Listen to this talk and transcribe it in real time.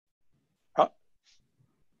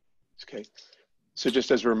Okay. So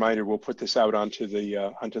just as a reminder, we'll put this out onto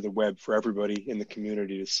the web for everybody in the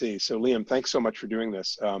community to see. So Liam, thanks so much for doing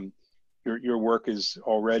this. Your work is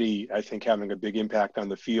already, I think, having a big impact on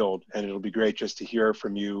the field, and it'll be great just to hear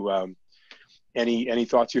from you. Any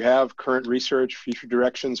thoughts you have, current research, future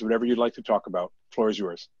directions, whatever you'd like to talk about. The floor is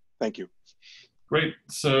yours. Thank you. Great.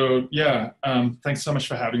 So yeah, thanks so much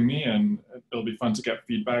for having me, and it'll be fun to get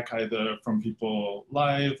feedback either from people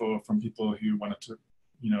live or from people who wanted to,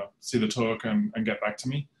 see the talk and get back to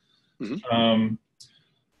me. Mm-hmm.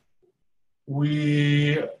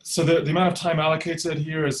 So the amount of time allocated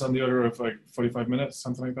here is on the order of like 45 minutes,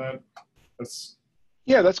 something like that.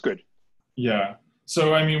 Yeah, that's good. Yeah.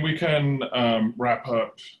 So I mean, we can wrap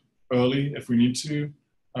up early if we need to.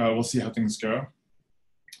 We'll see how things go.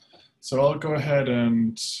 So I'll go ahead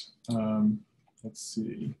and, let's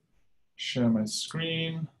see, share my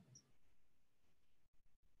screen.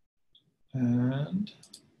 And,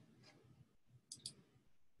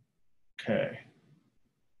 okay.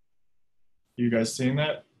 You guys seeing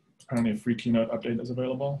that? Apparently a free keynote update is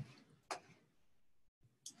available.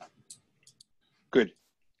 Good.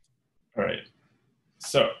 All right.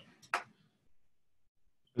 So,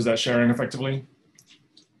 is that sharing effectively?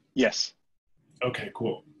 Yes. Okay,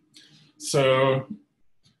 cool. So,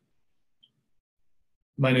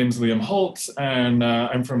 my name is Liam Holt, and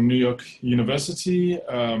I'm from New York University,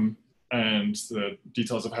 and the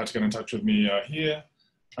details of how to get in touch with me are here.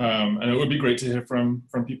 And it would be great to hear from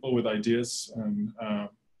people with ideas and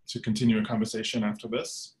to continue a conversation after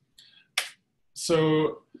this.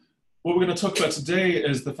 So, what we're going to talk about today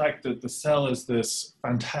is the fact that the cell is this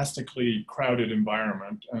fantastically crowded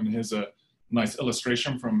environment, and here's a nice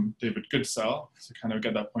illustration from David Goodsell to kind of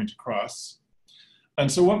get that point across.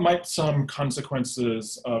 And so what might some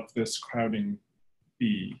consequences of this crowding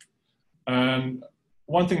be? And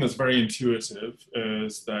one thing that's very intuitive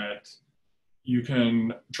is that you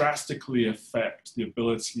can drastically affect the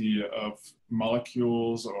ability of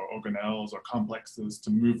molecules or organelles or complexes to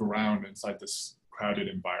move around inside this crowded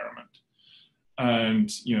environment. And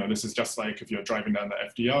this is just like if you're driving down the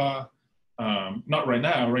FDR. Not right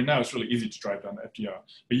now. Right now, it's really easy to drive down the FDR.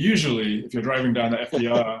 But usually, if you're driving down the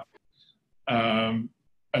FDR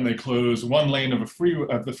and they close one lane of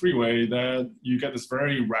the freeway, there you get this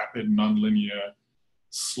very rapid, nonlinear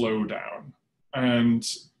slowdown. And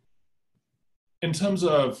in terms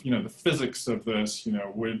of the physics of this,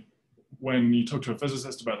 when you talk to a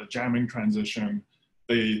physicist about the jamming transition,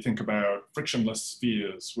 they think about frictionless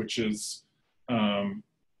spheres, which is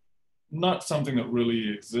not something that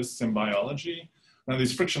really exists in biology. Now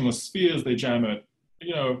these frictionless spheres, they jam at,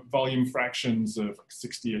 volume fractions of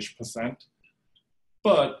 60-ish%.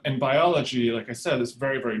 But in biology, like I said, it's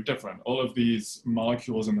very, very different. All of these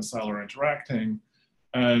molecules in the cell are interacting,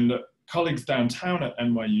 and colleagues downtown at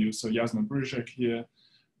NYU, so Jasna Bruzek here,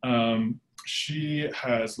 she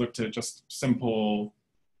has looked at just simple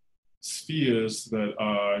spheres that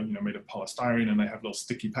are, made of polystyrene, and they have little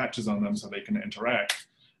sticky patches on them so they can interact.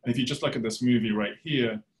 And if you just look at this movie right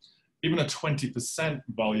here, even a 20%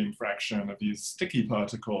 volume fraction of these sticky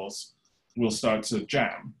particles will start to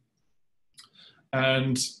jam.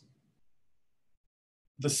 And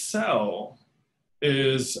the cell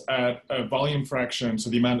is at a volume fraction, so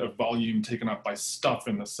the amount of volume taken up by stuff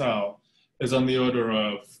in the cell is on the order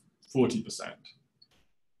of 40%.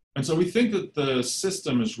 And so we think that the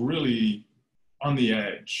system is really on the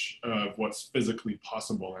edge of what's physically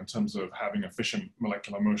possible in terms of having efficient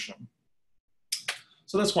molecular motion.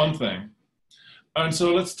 So that's one thing. And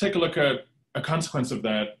so let's take a look at a consequence of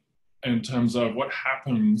that in terms of what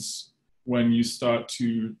happens when you start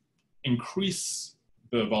to increase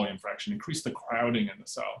the volume fraction, increase the crowding in the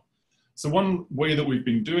cell. So one way that we've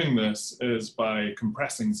been doing this is by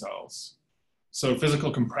compressing cells. So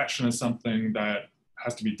physical compression is something that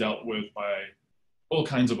has to be dealt with by all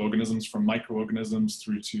kinds of organisms, from microorganisms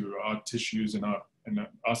through to our tissues and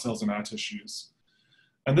our cells and our tissues.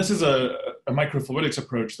 And this is a microfluidics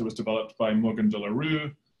approach that was developed by Morgan de la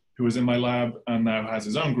Rue, who was in my lab and now has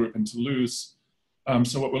his own group in Toulouse.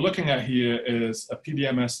 So what we're looking at here is a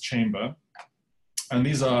PBMS chamber, and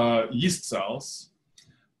these are yeast cells,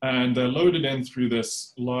 and they're loaded in through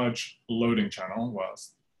this large loading channel. Well,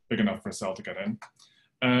 it's big enough for a cell to get in.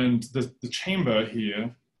 And the chamber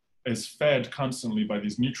here is fed constantly by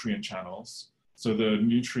these nutrient channels. So the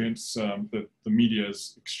nutrients, the media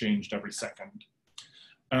is exchanged every second.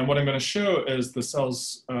 And what I'm going to show is the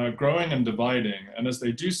cells growing and dividing. And as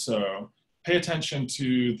they do so, pay attention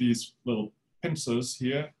to these little pincers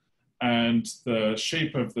here and the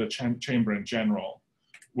shape of the chamber in general,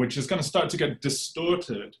 which is going to start to get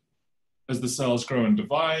distorted as the cells grow and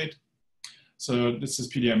divide. So this is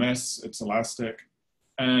PDMS, it's elastic.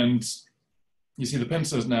 And you see the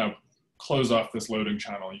pincers now close off this loading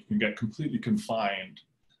channel. You can get completely confined.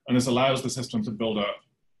 And this allows the system to build up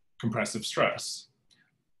compressive stress.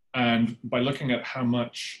 And by looking at how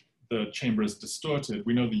much the chamber is distorted,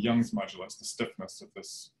 we know the Young's modulus, the stiffness of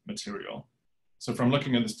this material. So from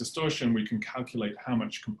looking at this distortion, we can calculate how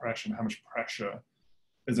much compression, how much pressure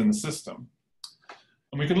is in the system.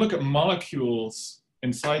 And we can look at molecules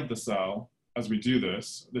inside the cell as we do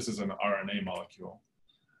this. This is an RNA molecule.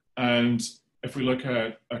 And if we look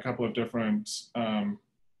at a couple of different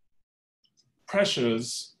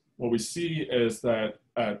pressures, what we see is that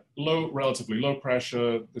at relatively low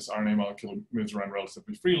pressure, this RNA molecule moves around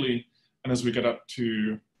relatively freely. And as we get up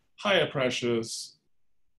to higher pressures,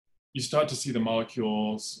 you start to see the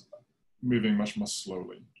molecules moving much more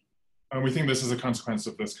slowly. And we think this is a consequence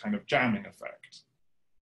of this kind of jamming effect.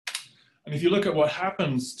 And if you look at what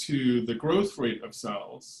happens to the growth rate of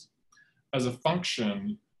cells as a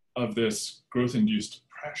function of this growth-induced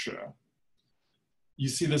pressure, you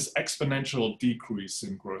see this exponential decrease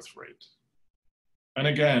in growth rate. And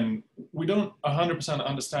again, we don't 100%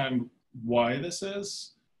 understand why this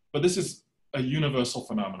is, but this is a universal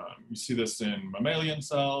phenomenon. We see this in mammalian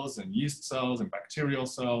cells, in yeast cells, in bacterial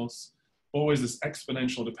cells, always this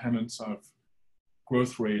exponential dependence of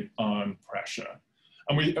growth rate on pressure.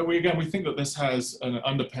 And we think that this has an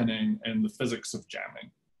underpinning in the physics of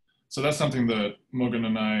jamming. So that's something that Morgan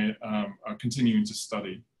and I are continuing to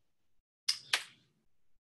study.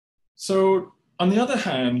 So on the other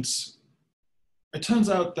hand, it turns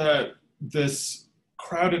out that this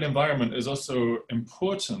crowded environment is also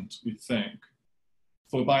important, we think,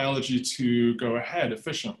 for biology to go ahead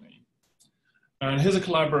efficiently. And here's a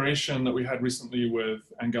collaboration that we had recently with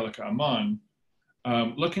Angelica Amon,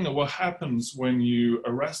 looking at what happens when you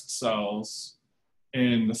arrest cells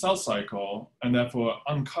in the cell cycle and therefore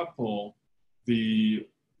uncouple the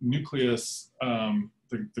nucleus,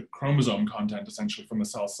 the chromosome content essentially from the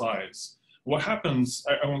cell size. What happens,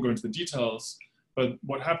 I won't go into the details, but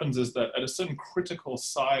what happens is that at a certain critical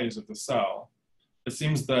size of the cell, it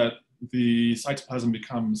seems that the cytoplasm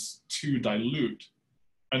becomes too dilute.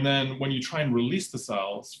 And then when you try and release the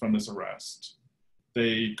cells from this arrest,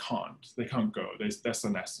 they can't go, they're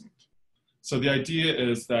senescent. So the idea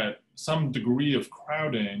is that some degree of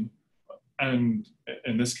crowding, and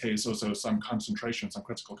in this case also some concentration, some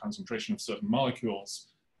critical concentration of certain molecules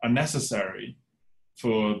are necessary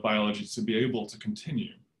for biology to be able to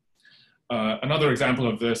continue. Another example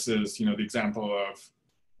of this is, the example of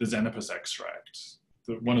the Xenopus extract.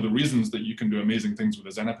 One of the reasons that you can do amazing things with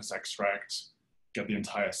the Xenopus extract, get the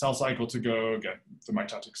entire cell cycle to go, get the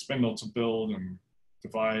mitotic spindle to build and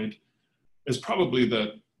divide, is probably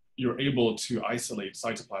that you're able to isolate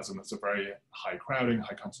cytoplasm that's a very high crowding,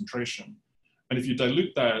 high concentration. And if you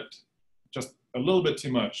dilute that just a little bit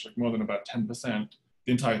too much, like more than about 10%,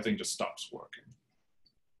 the entire thing just stops working.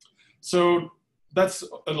 So that's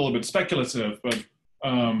a little bit speculative, but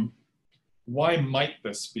why might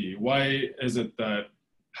this be? Why is it that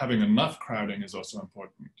having enough crowding is also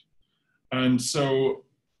important? And so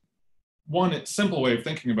one simple way of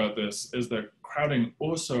thinking about this is that crowding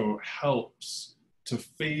also helps to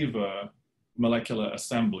favor molecular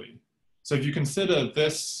assembly. So if you consider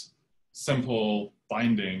this simple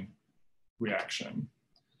binding reaction,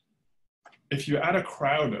 if you add a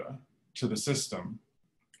crowder to the system,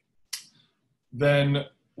 then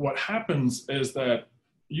what happens is that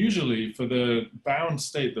usually for the bound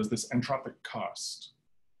state, there's this entropic cost.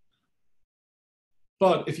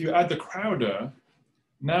 But if you add the crowder,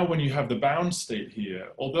 now when you have the bound state here,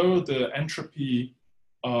 although the entropy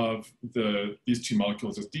of these two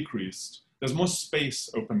molecules is decreased, there's more space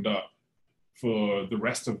opened up for the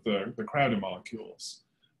rest of the crowded molecules.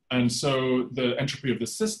 And so the entropy of the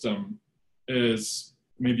system is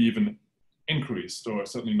maybe even increased, or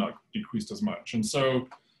certainly not decreased as much. And so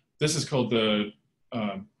this is called the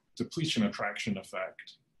depletion attraction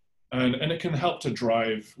effect. And it can help to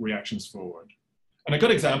drive reactions forward. And a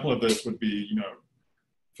good example of this would be,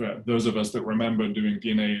 for those of us that remember doing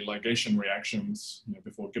DNA ligation reactions,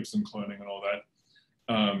 before Gibson cloning and all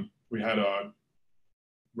that, we had our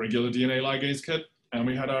regular DNA ligase kit and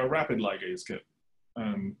we had our rapid ligase kit.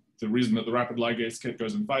 And the reason that the rapid ligase kit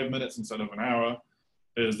goes in 5 minutes instead of an hour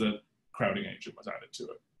is that crowding agent was added to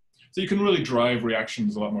it. So you can really drive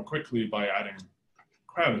reactions a lot more quickly by adding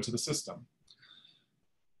crowder to the system.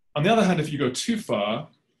 On the other hand, if you go too far,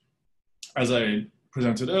 as I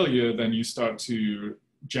presented earlier, then you start to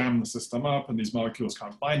jam the system up and these molecules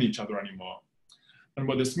can't bind each other anymore. And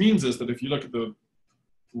what this means is that if you look at the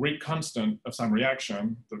rate constant of some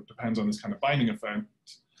reaction that depends on this kind of binding effect,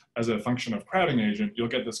 as a function of crowding agent, you'll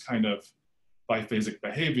get this kind of biphasic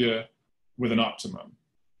behavior with an optimum.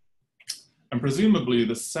 And presumably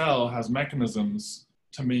the cell has mechanisms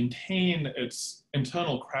to maintain its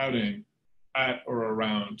internal crowding at or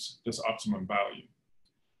around this optimum value.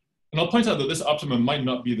 And I'll point out that this optimum might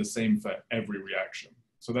not be the same for every reaction.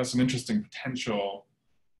 So that's an interesting potential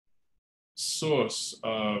source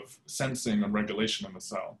of sensing and regulation in the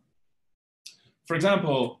cell. For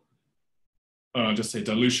example, just say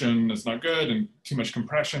dilution is not good and too much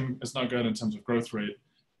compression is not good in terms of growth rate.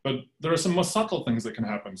 But there are some more subtle things that can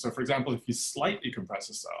happen. So for example, if you slightly compress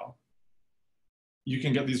a cell, you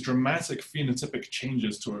can get these dramatic phenotypic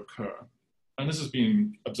changes to occur. And this has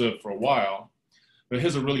been observed for a while. But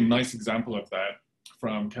here's a really nice example of that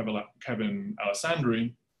from Kevin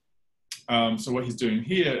Alessandri. So what he's doing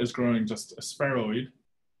here is growing just a spheroid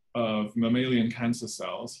of mammalian cancer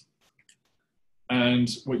cells. And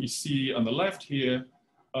what you see on the left here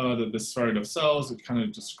are that this spheroid of cells, it kind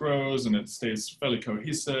of just grows and it stays fairly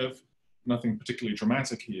cohesive, nothing particularly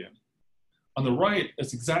dramatic here. On the right,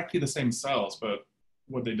 it's exactly the same cells, but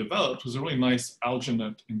what they developed was a really nice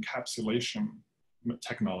alginate encapsulation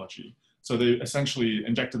technology. So they essentially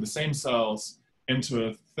injected the same cells into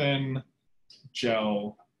a thin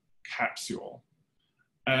gel capsule.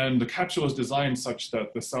 And the capsule is designed such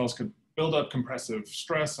that the cells could build up compressive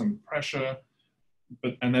stress and pressure,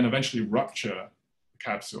 and then eventually rupture the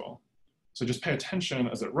capsule. So just pay attention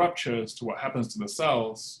as it ruptures to what happens to the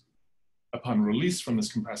cells upon release from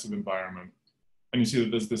this compressive environment. And you see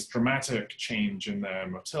that there's this dramatic change in their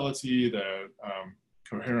motility, their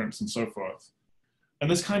coherence, and so forth. And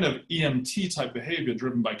this kind of EMT type behavior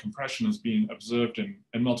driven by compression is being observed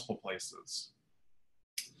in multiple places.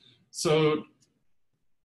 So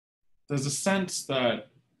there's a sense that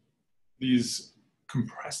these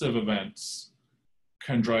compressive events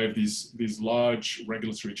can drive these large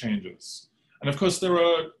regulatory changes. And of course, there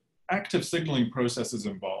are active signaling processes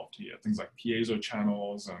involved here, things like piezo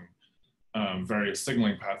channels and various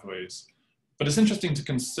signaling pathways. But it's interesting to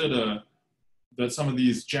consider that some of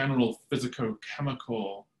these general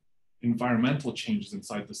physicochemical environmental changes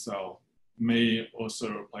inside the cell may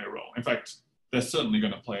also play a role. In fact, they're certainly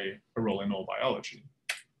going to play a role in all biology.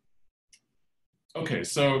 Okay,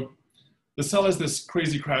 so the cell is this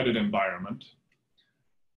crazy crowded environment.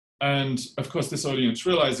 And of course, this audience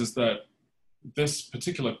realizes that this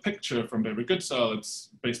particular picture from David Goodsell, it's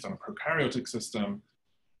based on a prokaryotic system.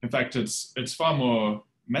 In fact, it's far more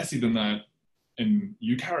messy than that in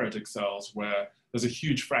eukaryotic cells, where there's a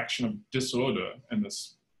huge fraction of disorder in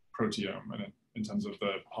this proteome and in terms of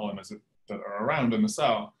the polymers that are around in the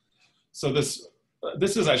cell. So this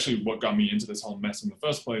is actually what got me into this whole mess in the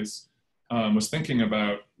first place, was thinking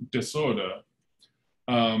about disorder.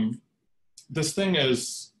 This thing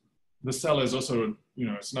is, the cell is also,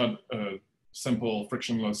 it's not a simple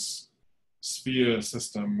frictionless sphere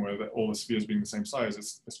system where all the spheres being the same size.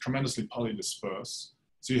 It's tremendously polydisperse.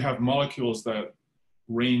 So you have molecules that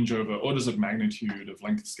range over orders of magnitude of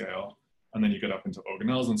length scale, and then you get up into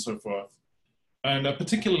organelles and so forth. And a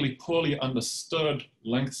particularly poorly understood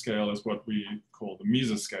length scale is what we call the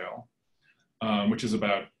mesoscale, which is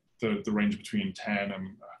about the range between 10 and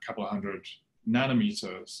a couple of hundred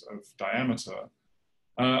nanometers of diameter.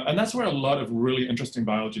 And that's where a lot of really interesting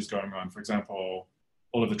biology is going on. For example,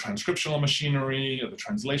 all of the transcriptional machinery, the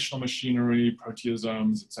translational machinery,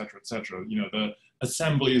 proteasomes, et cetera, the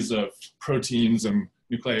assemblies of proteins and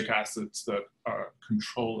nucleic acids that are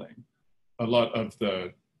controlling a lot of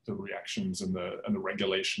the reactions and the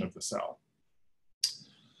regulation of the cell.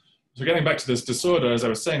 So getting back to this disorder, as I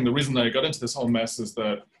was saying, the reason that I got into this whole mess is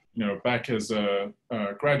that, back as a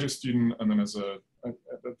graduate student and then as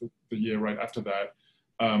the year right after that,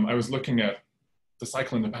 I was looking at the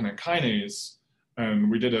cycle-independent kinase,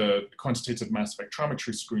 and we did a quantitative mass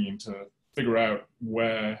spectrometry screen to figure out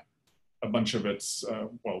where a bunch of its,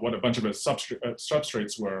 what a bunch of its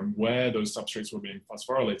substrates were and where those substrates were being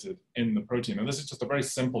phosphorylated in the protein. And this is just a very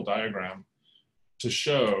simple diagram to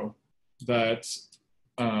show that,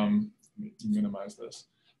 let me minimize this,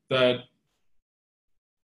 that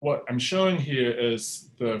what I'm showing here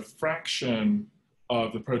is the fraction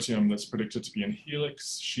of the proteome that's predicted to be in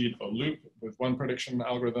helix, sheet, or loop with one prediction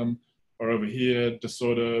algorithm, or over here,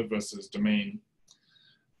 disorder versus domain.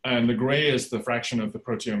 And the gray is the fraction of the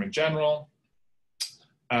proteome in general.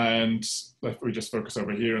 And if we just focus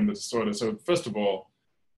over here in the disorder. So first of all,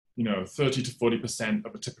 30 to 40%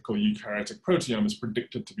 of a typical eukaryotic proteome is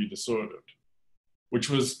predicted to be disordered, which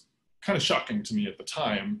was kind of shocking to me at the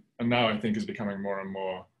time. And now I think is becoming more and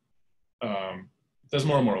more, there's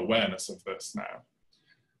more and more awareness of this now.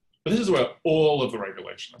 But this is where all of the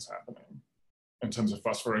regulation is happening. in terms of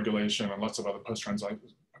phosphorregulation and lots of other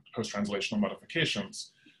post-translational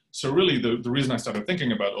modifications. So really the reason I started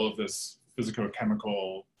thinking about all of this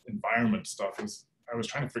physicochemical environment stuff is I was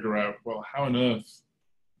trying to figure out, well, how on earth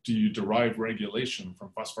do you derive regulation from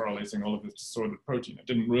phosphorylating all of this disordered protein? It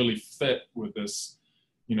didn't really fit with this,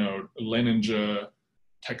 Leininger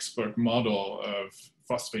textbook model of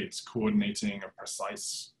phosphates coordinating a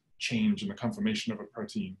precise change in the conformation of a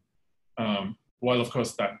protein. While of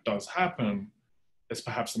course that does happen, it's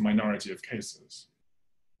perhaps a minority of cases.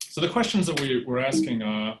 So the questions that we're asking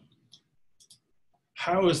are,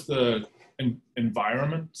 how is the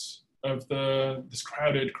environment of this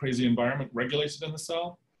crowded, crazy environment regulated in the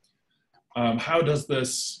cell? How does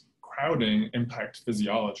this crowding impact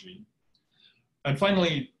physiology? And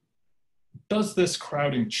finally, does this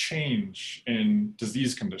crowding change in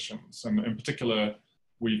disease conditions? And in particular,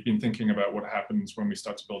 we've been thinking about what happens when we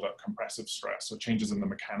start to build up compressive stress or changes in the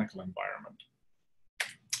mechanical environment.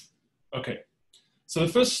 Okay, so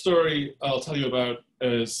the first story I'll tell you about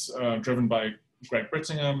is driven by Greg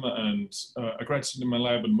Brittingham and a grad student in my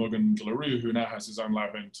lab, and Morgan Delarue, who now has his own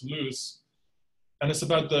lab in Toulouse. And it's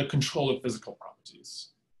about the control of physical properties.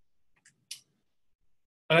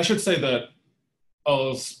 And I should say that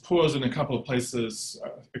I'll pause in a couple of places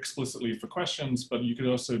explicitly for questions, but you could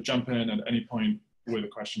also jump in at any point with a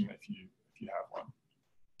question if you have one.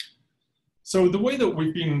 So the way that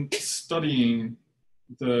we've been studying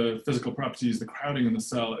the physical properties, the crowding in the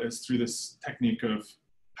cell, is through this technique of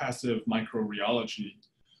passive microrheology,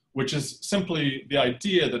 which is simply the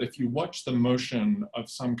idea that if you watch the motion of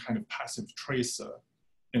some kind of passive tracer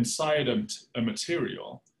inside a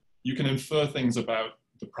material, you can infer things about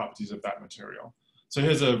the properties of that material. So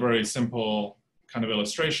here's a very simple kind of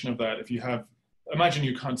illustration of that. If you have, imagine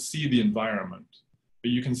you can't see the environment,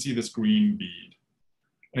 but you can see this green bead.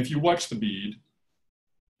 And if you watch the bead,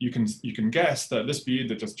 you can guess that this bead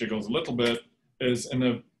that just jiggles a little bit is in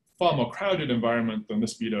a far more crowded environment than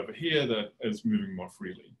this bead over here that is moving more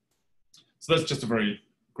freely. So that's just a very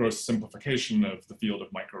gross simplification of the field of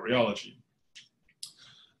microrheology.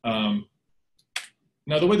 Now,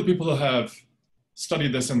 the way that people have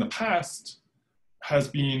studied this in the past has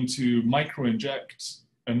been to microinject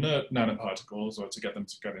inert nanoparticles, or to get them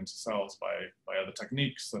to get into cells by other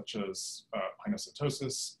techniques such as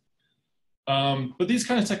pinocytosis. But these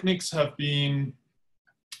kind of techniques have been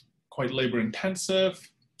quite labor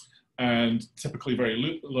intensive and typically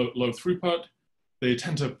very low throughput. They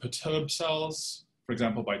tend to perturb cells, for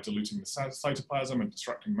example, by diluting the cytoplasm and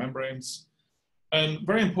disrupting membranes. And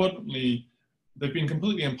very importantly, they've been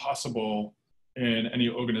completely impossible in any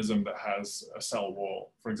organism that has a cell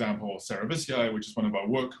wall. For example, Cerevisiae, which is one of our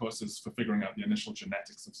workhorses for figuring out the initial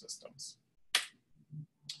genetics of systems.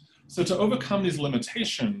 So to overcome these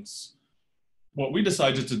limitations, what we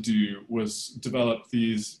decided to do was develop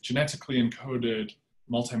these genetically encoded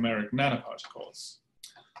multimeric nanoparticles,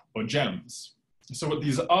 or GEMs. So what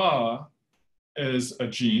these are is a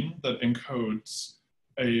gene that encodes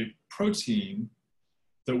a protein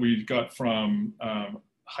that we got from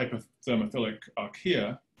hyperthermophilic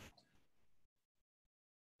archaea.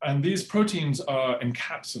 And these proteins are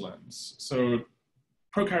encapsulins. So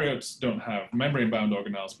prokaryotes don't have membrane-bound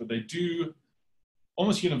organelles, but they do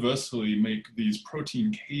almost universally make these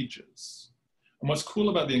protein cages. And what's cool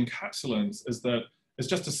about the encapsulins is that it's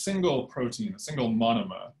just a single protein, a single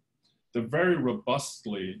monomer, that very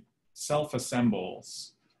robustly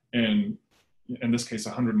self-assembles in this case,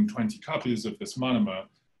 120 copies of this monomer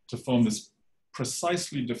to form this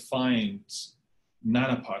precisely defined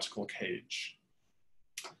nanoparticle cage,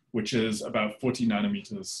 which is about 40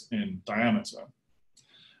 nanometers in diameter.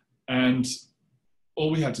 And all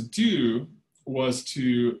we had to do was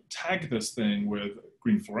to tag this thing with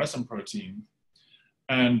green fluorescent protein,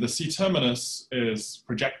 and the C-terminus is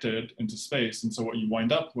projected into space. And so what you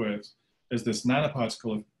wind up with is this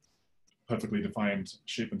nanoparticle of perfectly defined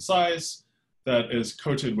shape and size that is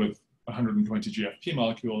coated with 120 GFP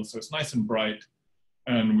molecules. So it's nice and bright,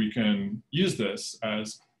 and we can use this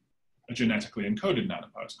as a genetically encoded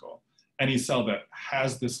nanoparticle. Any cell that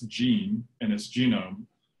has this gene in its genome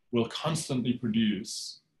will constantly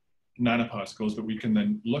produce nanoparticles that we can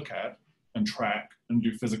then look at and track and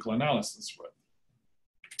do physical analysis with.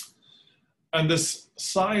 And this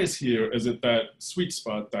size here is at that sweet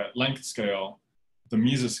spot, that length scale, the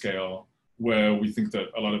mesoscale, where we think that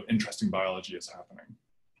a lot of interesting biology is happening.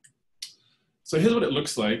 So here's what it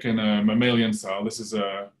looks like in a mammalian cell. This is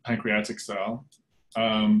a pancreatic cell,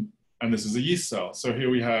 and this is a yeast cell. So here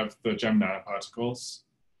we have the GEM nanoparticles,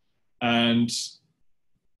 and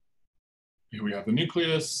here we have the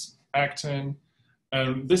nucleus, actin,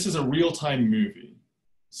 and this is a real-time movie.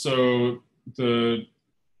 So the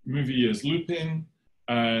movie is looping,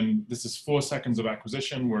 and this is 4 seconds of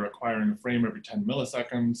acquisition. We're acquiring a frame every 10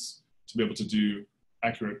 milliseconds to be able to do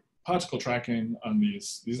accurate particle tracking on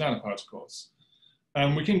these nanoparticles.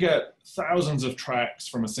 And we can get thousands of tracks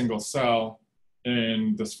from a single cell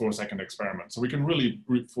in this 4-second experiment. So we can really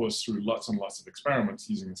brute force through lots and lots of experiments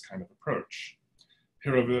using this kind of approach.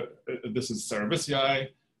 Here, this is cerevisiae.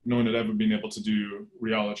 No one had ever been able to do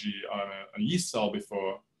rheology on a yeast cell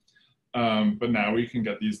before. But now we can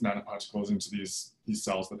get these nanoparticles into these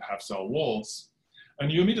cells that have cell walls.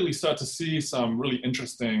 And you immediately start to see some really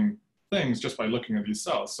interesting things just by looking at these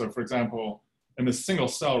cells. So for example, in this single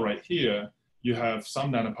cell right here, you have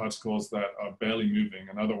some nanoparticles that are barely moving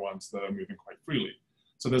and other ones that are moving quite freely.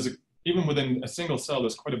 So there's even within a single cell,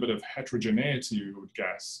 there's quite a bit of heterogeneity, you would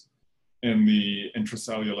guess, in the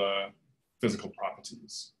intracellular physical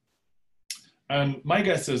properties. And my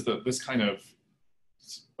guess is that this kind of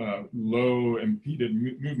low impeded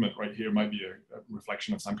movement right here might be a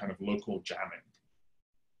reflection of some kind of local jamming.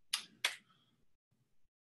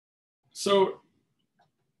 So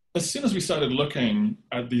as soon as we started looking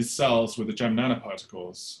at these cells with the gem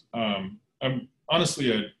nanoparticles,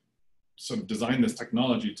 honestly, I sort of designed this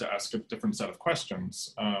technology to ask a different set of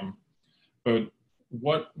questions. But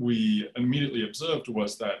what we immediately observed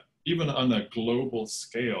was that even on a global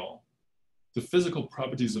scale, the physical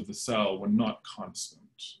properties of the cell were not constant.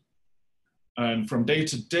 And from day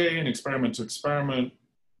to day and experiment to experiment,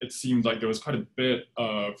 it seemed like there was quite a bit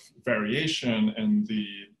of variation in the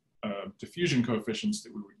diffusion coefficients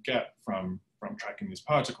that we would get from tracking these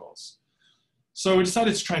particles. So we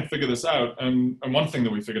decided to try and figure this out. And one thing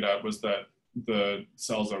that we figured out was that the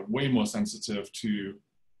cells are way more sensitive to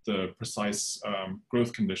the precise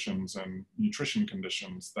growth conditions and nutrition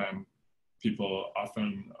conditions than people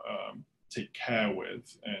often take care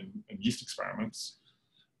with in yeast experiments.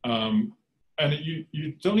 And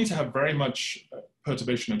you don't need to have very much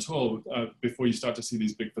perturbation at all before you start to see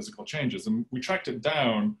these big physical changes. And we tracked it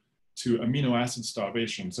down to amino acid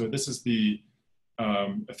starvation. So this is the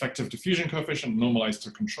effective diffusion coefficient normalized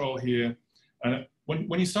to control here. And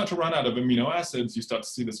when you start to run out of amino acids, you start to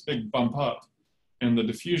see this big bump up in the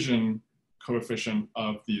diffusion coefficient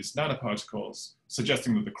of these nanoparticles,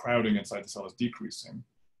 suggesting that the crowding inside the cell is decreasing.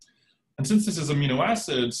 And since this is amino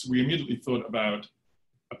acids, we immediately thought about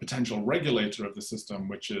a potential regulator of the system,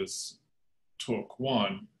 which is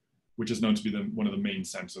TORC1, which is known to be one of the main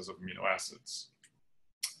sensors of amino acids.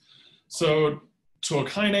 So TOR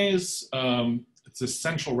kinase, it's a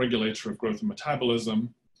central regulator of growth and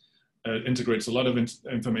metabolism. It integrates a lot of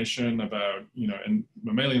information about, in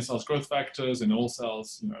mammalian cells, growth factors, in all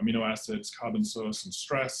cells, amino acids, carbon source, and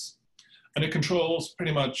stress. And it controls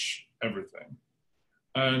pretty much everything.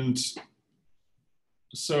 And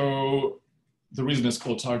so the reason it's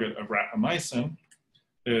called target of rapamycin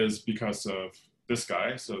is because of this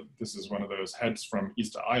guy. So this is one of those heads from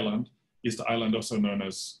Easter Island. Easter Island, also known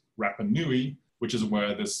as Rapa Nui, which is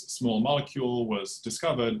where this small molecule was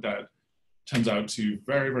discovered that turns out to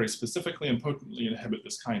very, very specifically and potently inhibit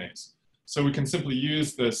this kinase. So we can simply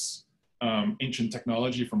use this ancient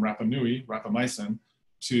technology from Rapa Nui, rapamycin,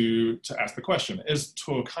 to ask the question, is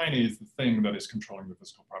TOR kinase the thing that is controlling the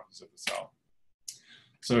physical properties of the cell?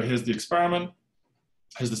 So here's the experiment.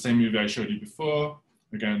 Here's the same movie I showed you before.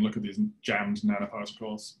 Again, look at these jammed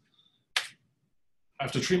nanoparticles.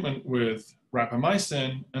 After treatment with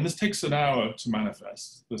rapamycin, and this takes an hour to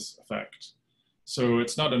manifest this effect. So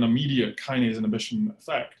it's not an immediate kinase inhibition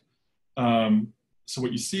effect. So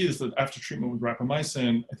what you see is that after treatment with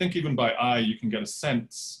rapamycin, I think even by eye, you can get a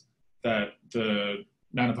sense that the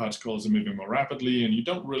nanoparticles are moving more rapidly, and you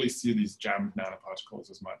don't really see these jammed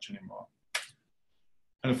nanoparticles as much anymore.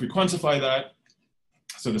 And if we quantify that,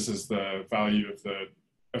 so this is the value of the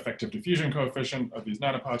effective diffusion coefficient of these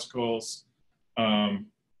nanoparticles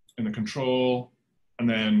in the control, and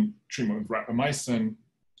then treatment with rapamycin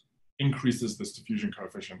increases this diffusion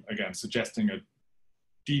coefficient, again, suggesting a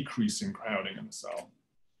decrease in crowding in the cell.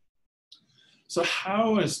 So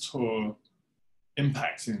how is TOR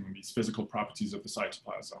impacting these physical properties of the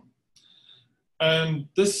cytoplasm? And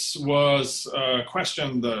this was a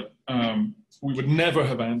question that we would never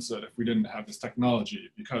have answered if we didn't have this technology,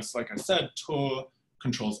 because like I said, TOR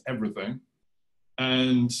controls everything.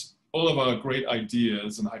 And all of our great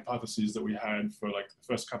ideas and hypotheses that we had for like the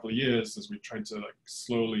first couple of years as we tried to like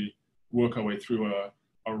slowly work our way through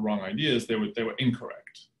our wrong ideas, they were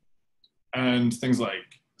incorrect. And things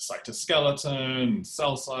like cytoskeleton,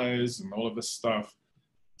 cell size, and all of this stuff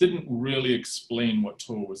didn't really explain what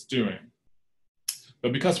TOR was doing.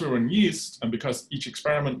 But because we were in yeast, and because each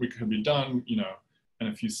experiment we could be done, in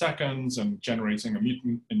a few seconds, and generating a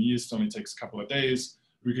mutant in yeast only takes a couple of days.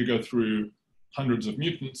 We could go through hundreds of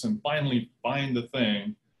mutants and finally find the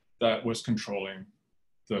thing that was controlling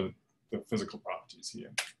the physical properties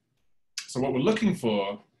here. So what we're looking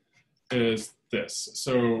for is this.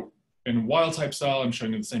 So in wild type cell, I'm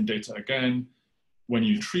showing you the same data again. When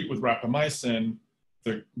you treat with rapamycin,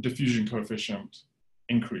 the diffusion coefficient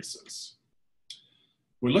increases.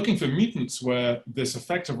 We're looking for mutants where this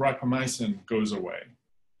effect of rapamycin goes away.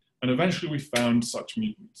 And eventually we found such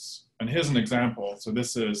mutants. And here's an example. So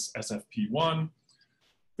this is SFP1.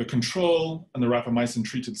 The control and the rapamycin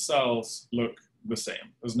treated cells look the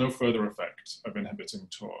same. There's no further effect of inhibiting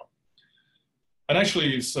TOR. And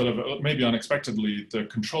actually, sort of maybe unexpectedly, the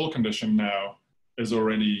control condition now is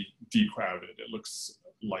already decrowded. It looks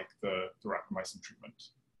like the rapamycin treatment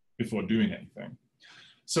before doing anything.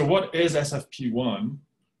 So what is SFP1?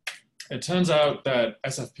 It turns out that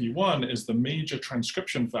SFP1 is the major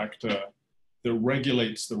transcription factor that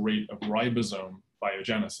regulates the rate of ribosome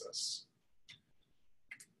biogenesis.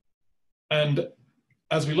 And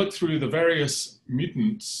as we looked through the various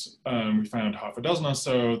mutants, we found half a dozen or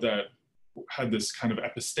so that had this kind of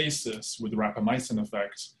epistasis with the rapamycin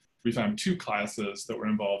effect. We found 2 classes that were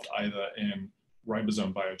involved either in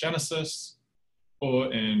ribosome biogenesis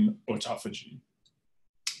or in autophagy.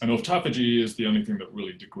 And autophagy is the only thing that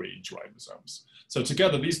really degrades ribosomes. So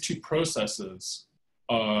together, these 2 processes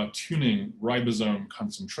are tuning ribosome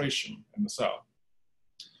concentration in the cell.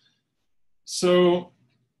 So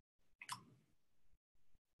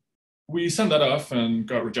we sent that off and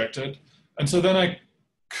got rejected. And so then I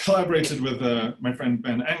collaborated with my friend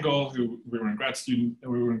Ben Engel, who we were in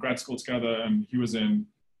grad school together, and he was in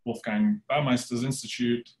Wolfgang Baumeister's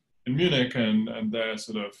institute in Munich, and their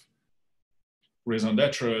sort of raison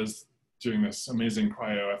d'etre is doing this amazing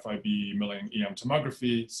cryo-FIB milling EM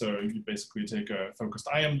tomography. So you basically take a focused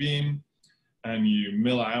ion beam and you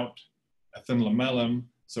mill out a thin lamellum.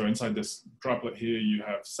 So inside this droplet here, you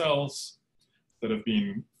have cells that have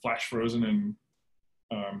been flash frozen in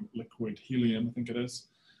liquid helium, I think it is.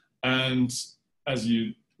 And as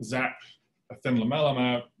you zap a thin lamellum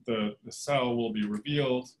out, the cell will be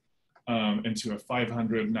revealed into a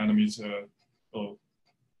 500 nanometer little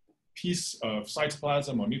piece of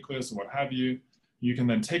cytoplasm or nucleus or what have you. You can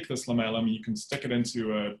then take this lamellum, you can stick it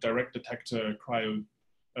into a direct detector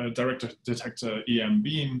EM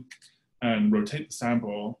beam and rotate the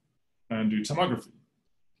sample and do tomography.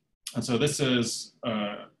 And so this is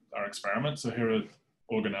our experiment. So here are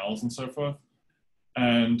organelles and so forth.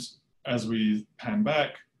 And as we pan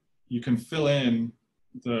back, you can fill in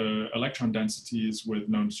the electron densities with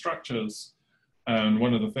known structures. And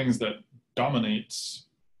one of the things that dominates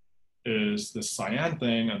is this cyan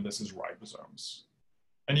thing, and this is ribosomes.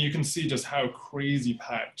 And you can see just how crazy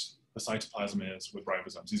packed the cytoplasm is with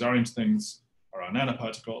ribosomes. These orange things are our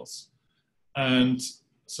nanoparticles. And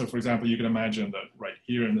so, for example, you can imagine that right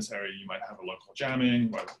here in this area, you might have a local jamming,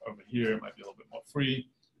 while over here, it might be a little bit more free.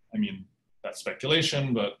 I mean, that's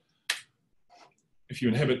speculation, but if you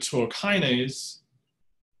inhibit TOR kinase,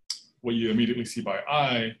 what you immediately see by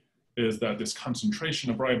eye is that this concentration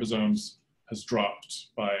of ribosomes has dropped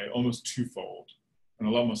by almost 2-fold, and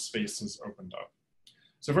a lot more space has opened up.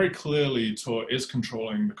 So very clearly, TOR is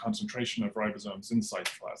controlling the concentration of ribosomes in the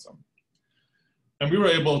cytoplasm. And we were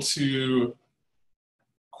able to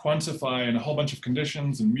quantify in a whole bunch of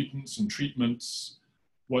conditions and mutants and treatments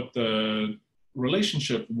what the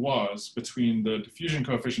relationship was between the diffusion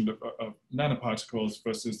coefficient of nanoparticles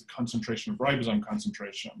versus the concentration of ribosome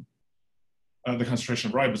concentration, the concentration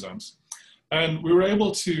of ribosomes. And we were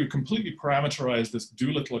able to completely parameterize this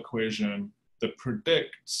Doolittle equation that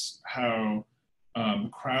predicts how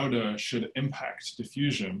Crowder should impact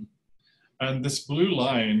diffusion. And this blue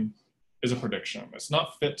line is a prediction. It's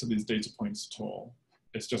not fit to these data points at all.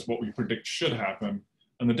 It's just what we predict should happen.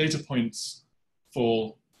 And the data points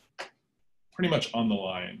fall pretty much on the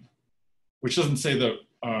line, which doesn't say that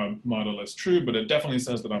our model is true, but it definitely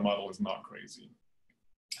says that our model is not crazy.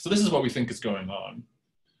 So this is what we think is going on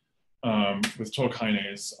with TOR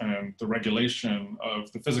kinase and the regulation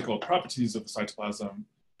of the physical properties of the cytoplasm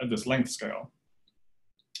at this length scale.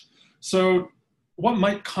 So what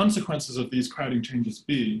might consequences of these crowding changes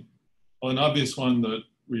be? Well, an obvious one that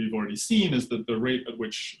we've already seen is that the rate at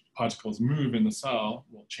which particles move in the cell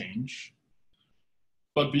will change.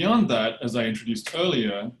 But beyond that, as I introduced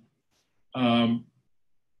earlier,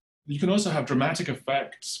 you can also have dramatic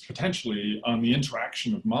effects potentially on the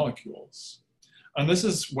interaction of molecules. And this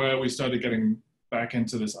is where we started getting back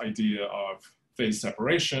into this idea of phase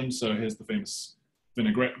separation. So here's the famous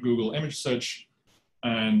vinaigrette Google image search.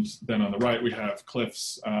 And then on the right, we have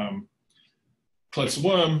Cliff's Cliff's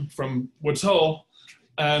worm from Woods Hole.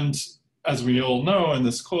 And as we all know in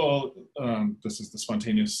this call, this is the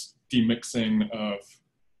spontaneous demixing of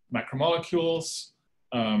macromolecules.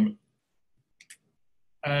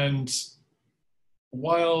 And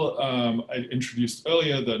while I introduced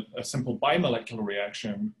earlier that a simple bimolecular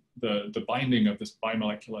reaction, the binding of this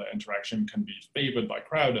bimolecular interaction can be favored by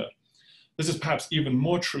Crowder, this is perhaps even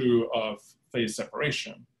more true of phase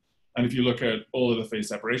separation. And if you look at all of the phase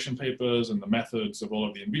separation papers and the methods of all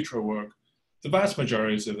of the in vitro work, the vast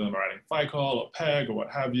majority of them are adding phycol or PEG or what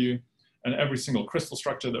have you, and every single crystal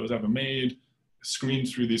structure that was ever made screened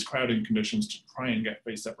through these crowding conditions to try and get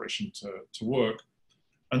phase separation to work.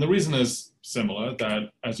 And the reason is similar,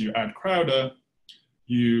 that as you add Crowder,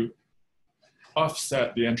 you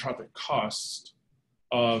offset the entropic cost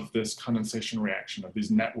of this condensation reaction, of these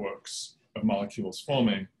networks of molecules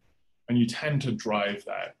forming, and you tend to drive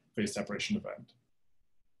that phase separation event.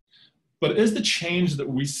 But is the change that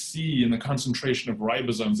we see in the concentration of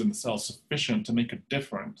ribosomes in the cell sufficient to make a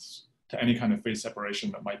difference to any kind of phase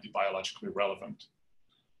separation that might be biologically relevant?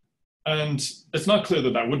 And it's not clear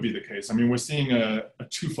that that would be the case. I mean, we're seeing a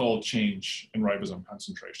twofold change in ribosome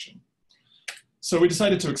concentration. So we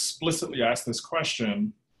decided to explicitly ask this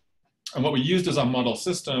question. And what we used as our model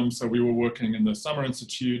system, so we were working in the Summer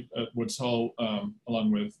Institute at Woods Hole,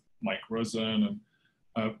 along with Mike Rosen and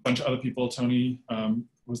a bunch of other people. Tony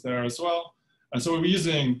was there as well. And so we were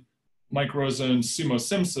using Mike Rosen's sumo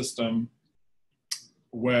sim system,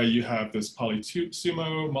 where you have this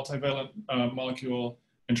poly-sumo multivalent molecule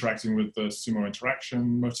interacting with the sumo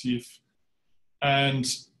interaction motif. And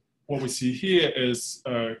what we see here is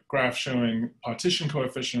a graph showing partition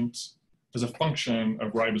coefficient as a function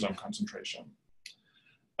of ribosome concentration.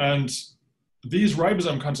 And these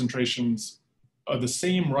ribosome concentrations are the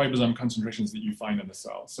same ribosome concentrations that you find in the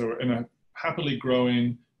cell. So in a happily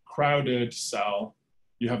growing, crowded cell,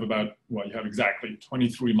 you have about, well, you have exactly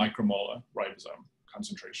 23 micromolar ribosome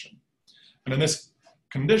concentration. And in this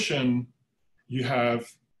condition, you have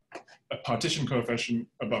a partition coefficient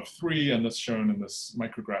above 3, and that's shown in this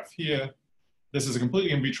micrograph here. This is a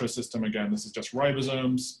completely in vitro system. Again, this is just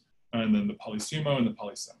ribosomes, and then the polysumo and the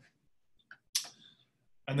polysim.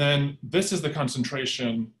 And then this is the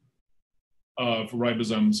concentration of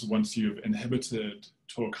ribosomes once you've inhibited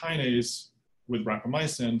TOR kinase with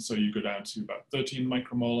rapamycin. So you go down to about 13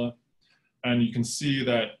 micromolar. And you can see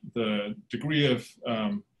that the degree of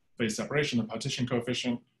phase separation, the partition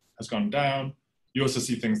coefficient, has gone down. You also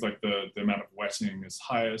see things like the amount of wetting is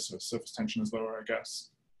higher, so surface tension is lower, I guess.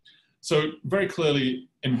 So very clearly,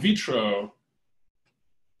 in vitro,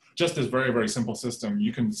 just this very, very simple system,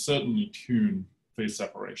 you can certainly tune phase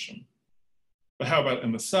separation. But how about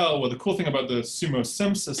in the cell? Well, the cool thing about the sumo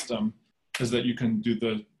sim system is that you can do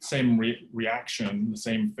the same reaction, the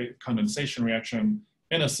same condensation reaction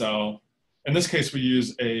in a cell. In this case, we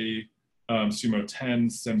use a sumo 10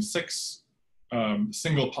 sim 6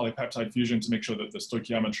 single polypeptide fusion to make sure that the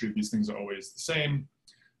stoichiometry of these things are always the same,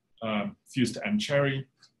 fused to M cherry.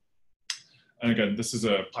 And again, this is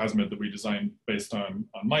a plasmid that we designed based on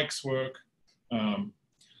Mike's work.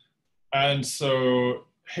 And so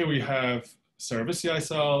here we have cerevisiae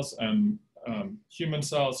cells and human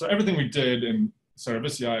cells. So everything we did in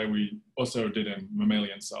cerevisiae, we also did in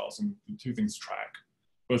mammalian cells, and the two things track,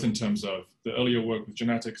 both in terms of the earlier work with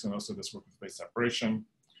genetics and also this work with phase separation.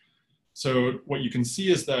 So what you can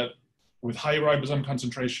see is that with high ribosome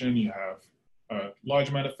concentration, you have a large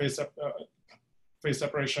amount of phase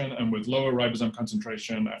separation, and with lower ribosome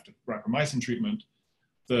concentration after rapamycin treatment,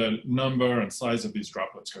 the number and size of these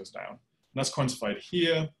droplets goes down. And that's quantified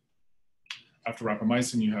here. After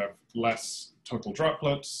rapamycin, you have less total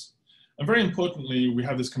droplets. And very importantly, we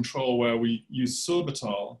have this control where we use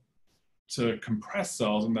sorbitol to compress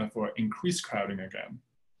cells and therefore increase crowding again.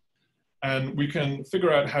 And we can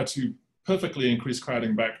figure out how to perfectly increase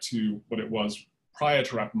crowding back to what it was prior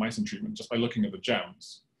to rapamycin treatment just by looking at the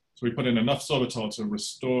gems. So we put in enough sorbitol to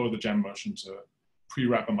restore the gem motion to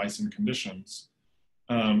pre-rapamycin conditions.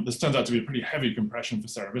 This turns out to be a pretty heavy compression for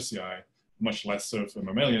cerevisiae, much less so for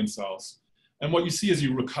mammalian cells. And what you see is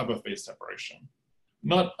you recover phase separation.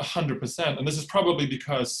 Not 100%, and this is probably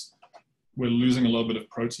because we're losing a little bit of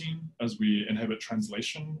protein as we inhibit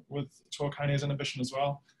translation with TOR kinase inhibition as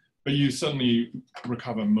well. But you certainly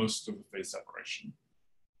recover most of the phase separation.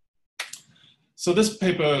 So this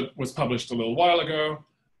paper was published a little while ago,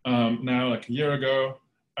 now like a year ago.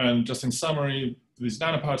 And just in summary, these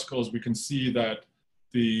nanoparticles, we can see that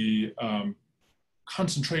the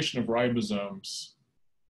concentration of ribosomes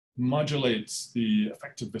modulates the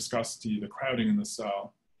effective viscosity, the crowding in the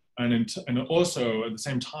cell, and also at the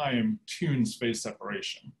same time tunes phase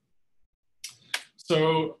separation.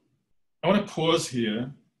 So I want to pause here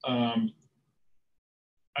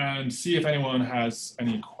and see if anyone has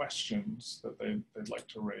any questions that they'd like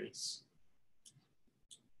to raise.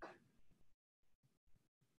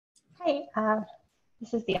 Hi,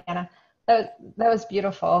 this is Deanna. That was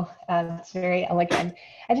beautiful. It's very elegant.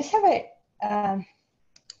 I just have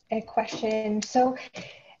a question. So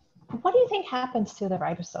what do you think happens to the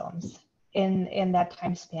ribosomes in that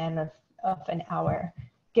time span of an hour?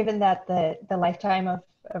 Given that the lifetime of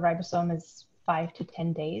a ribosome is 5 to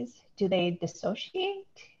 10 days, do they dissociate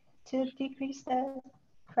to decrease the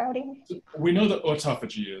crowding? We know that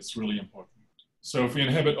autophagy is really important. So if we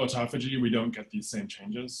inhibit autophagy, we don't get these same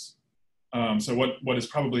changes. So what is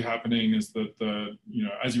probably happening is that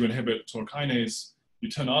as you inhibit TOR kinase, you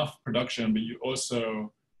turn off production, but you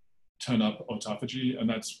also turn up autophagy, and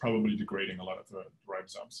that's probably degrading a lot of the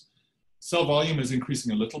ribosomes. Cell volume is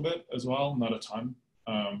increasing a little bit as well, not a ton.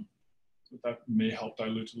 That may help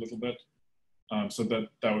dilute a little bit. So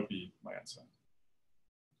that would be my answer.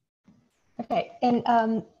 Okay, and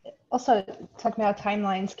also talking about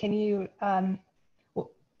timelines, can you, what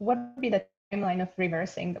would be the timeline of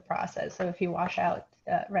reversing the process? So if you wash out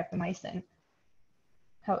rapamycin,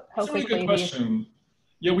 how That's quickly? a really good question.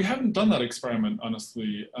 Yeah, we haven't done that experiment,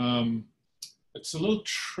 honestly. It's a little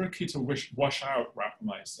tricky to wash out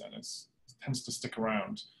rapamycin. It tends to stick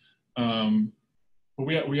around. But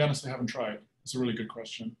we honestly haven't tried. It's a really good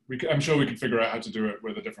question. I'm sure we could figure out how to do it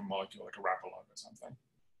with a different molecule, like a rapalog or something.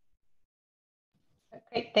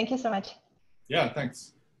 Great, thank you so much. Yeah,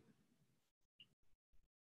 thanks.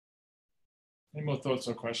 Any more thoughts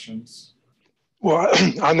or questions? Well,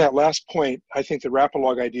 on that last point, I think the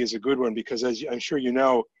rapalog idea is a good one because, as I'm sure you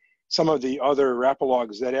know, some of the other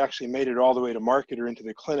rapalogs that actually made it all the way to market or into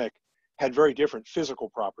the clinic had very different physical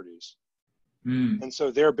properties. And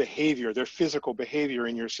so their behavior, their physical behavior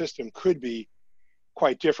in your system could be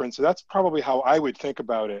quite different. So that's probably how I would think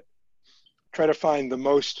about it. Try to find the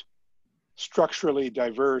most structurally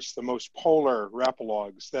diverse, the most polar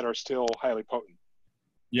rapalogs that are still highly potent.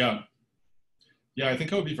 Yeah. Yeah, I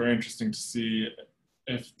think it would be very interesting to see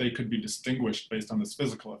if they could be distinguished based on this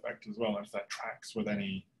physical effect as well, and if that tracks with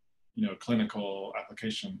any, clinical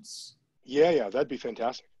applications. Yeah, that'd be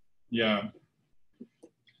fantastic. Yeah.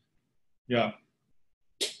 Yeah.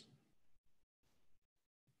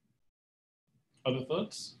 Other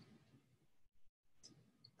thoughts?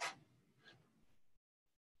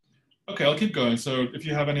 Okay, I'll keep going. So if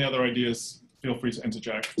you have any other ideas, feel free to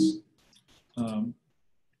interject.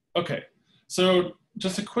 Okay, so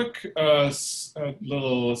just a quick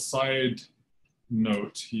little side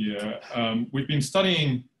note here. We've been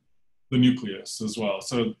studying the nucleus as well.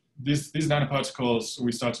 So these nanoparticles,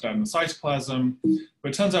 we started out in the cytoplasm, but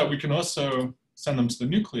it turns out we can also send them to the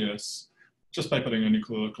nucleus just by putting a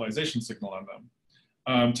nuclear localization signal on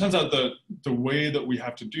them. Turns out that the way that we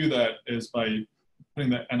have to do that is by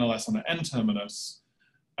putting the NLS on the N terminus.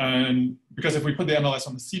 And because if we put the NLS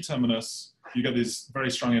on the C terminus, you get these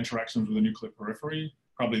very strong interactions with the nuclear periphery.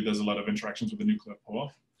 Probably there's a lot of interactions with the nuclear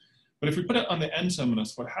pore. But if we put it on the N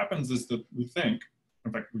terminus, what happens is that we think,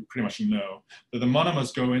 in fact, we pretty much know, that the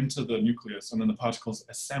monomers go into the nucleus and then the particles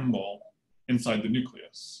assemble inside the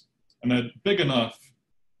nucleus. And they're big enough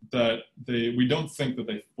that we don't think that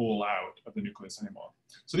they fall out of the nucleus anymore.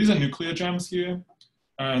 So these are nuclear gems here.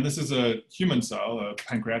 And this is a human cell, a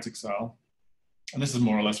pancreatic cell. And this is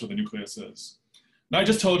more or less what the nucleus is. Now, I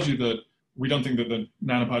just told you that we don't think that the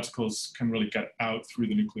nanoparticles can really get out through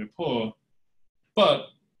the nuclear pore, but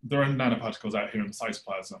there are nanoparticles out here in the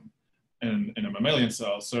cytoplasm in a mammalian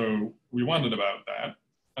cell. So we wondered about that.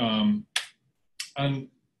 And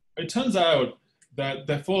it turns out that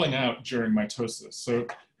they're falling out during mitosis. So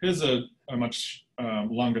here's a much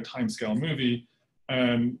longer timescale movie.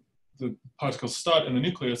 And the particles start in the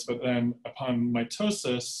nucleus, but then upon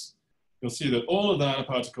mitosis, you'll see that all of the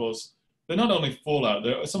nanoparticles, they not only fall out,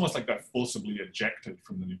 it's almost like they're forcibly ejected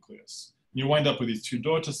from the nucleus. You wind up with these two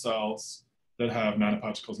daughter cells that have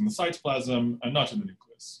nanoparticles in the cytoplasm and not in the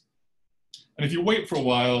nucleus. And if you wait for a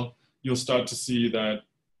while, you'll start to see that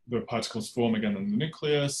the particles form again in the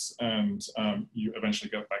nucleus, and you eventually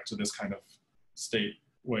get back to this kind of state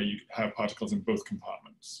where you have particles in both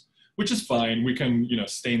compartments, which is fine. We can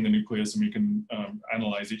stain the nucleus and we can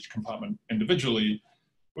analyze each compartment individually.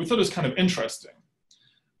 We thought it was kind of interesting.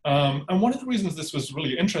 And one of the reasons this was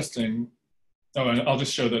really interesting, and I'll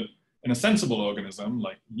just show that in a sensible organism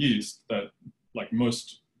like yeast, that like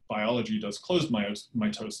most biology does closed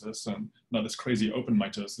mitosis and not this crazy open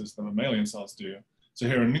mitosis that mammalian cells do. So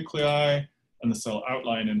here are nuclei and the cell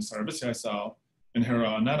outline in Cerebricei cell, and here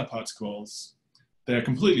are nanoparticles. They're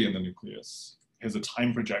completely in the nucleus. Here's a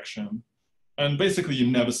time projection. And basically, you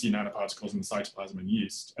never see nanoparticles in the cytoplasm in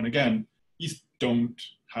yeast. And again, yeast don't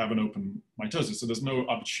have an open mitosis, so there's no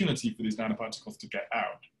opportunity for these nanoparticles to get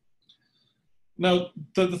out. Now,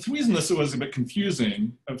 the reason this was a bit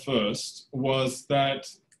confusing at first was that,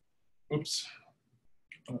 oops,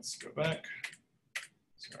 let's go back.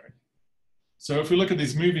 Sorry. So if we look at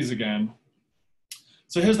these movies again,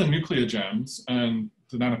 so here's the nuclear gems, and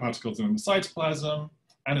the nanoparticles are in the cytoplasm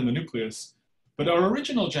and in the nucleus. But our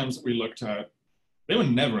original gems that we looked at, they were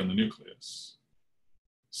never in the nucleus.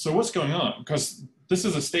 So what's going on? Because this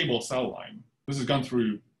is a stable cell line. This has gone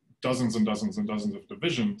through dozens and dozens and dozens of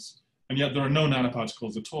divisions, and yet there are no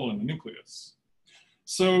nanoparticles at all in the nucleus.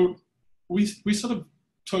 So we sort of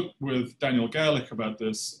talked with Daniel Gerlich about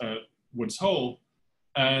this at Woods Hole,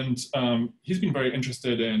 and he's been very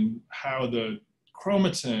interested in how the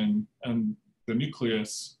chromatin and the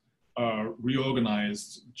nucleus are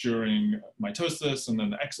reorganized during mitosis and then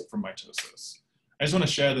the exit from mitosis. I just want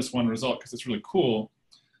to share this one result because it's really cool.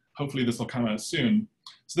 Hopefully this will come out soon.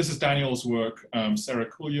 So this is Daniel's work, Sarah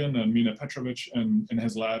Kulyan and Mina Petrovich in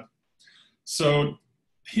his lab. So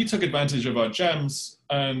he took advantage of our gems,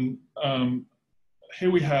 and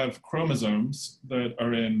here we have chromosomes that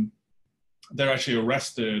are they're actually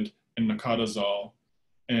arrested in nacatazole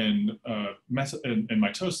in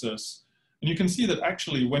mitosis. And you can see that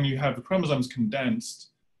actually when you have the chromosomes condensed,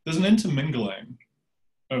 there's an intermingling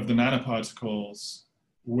of the nanoparticles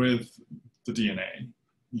with the DNA.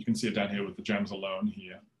 You can see it down here with the gems alone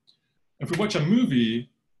here. If we watch a movie,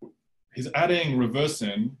 he's adding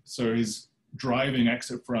reversin, so he's driving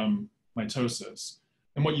exit from mitosis.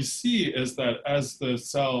 And what you see is that as the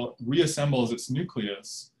cell reassembles its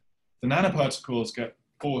nucleus, the nanoparticles get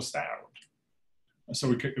forced out. So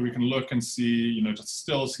we can look and see, just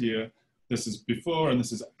stills here. This is before and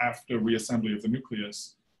this is after reassembly of the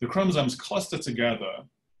nucleus. The chromosomes cluster together.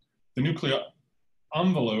 The nuclear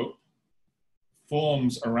envelope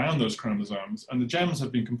forms around those chromosomes, and the gems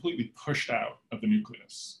have been completely pushed out of the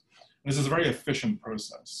nucleus. This is a very efficient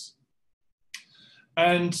process.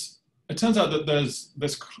 And it turns out that there's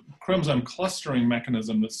this chromosome clustering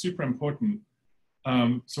mechanism that's super important.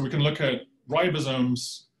 So we can look at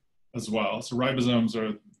ribosomes as well. So ribosomes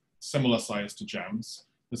are similar size to gems.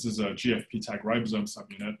 This is a GFP tag ribosome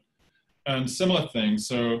subunit. And similar thing,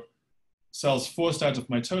 so cells forced out of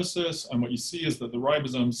mitosis, and what you see is that the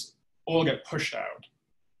ribosomes all get pushed out.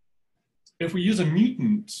 If we use a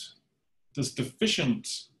mutant that's deficient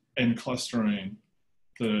in clustering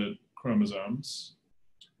the chromosomes,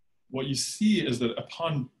 what you see is that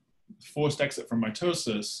upon forced exit from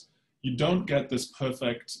mitosis, you don't get this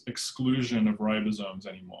perfect exclusion of ribosomes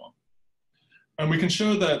anymore. And we can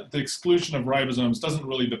show that the exclusion of ribosomes doesn't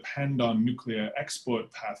really depend on nuclear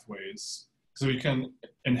export pathways. So we can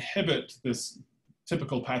inhibit this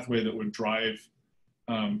typical pathway that would drive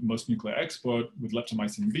most nuclear export with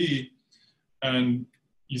leptomycin B. And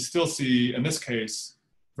you still see, in this case,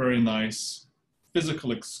 very nice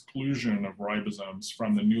physical exclusion of ribosomes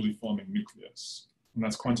from the newly forming nucleus. And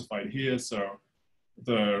that's quantified here. So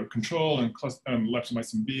the control and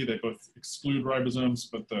leptomycin B, they both exclude ribosomes,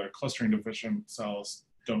 but the clustering deficient cells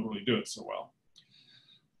don't really do it so well.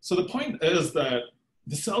 So the point is that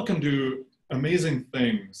the cell can do amazing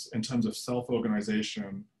things in terms of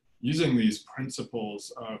self-organization using these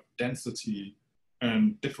principles of density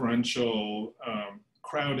and differential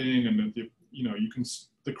crowding, and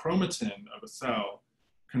the chromatin of a cell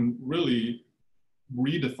can really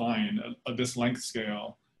redefine at this length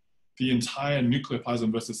scale the entire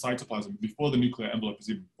nucleoplasm versus cytoplasm before the nuclear envelope is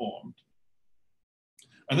even formed.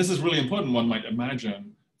 And this is really important, one might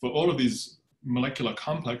imagine, for all of these molecular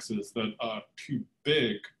complexes that are too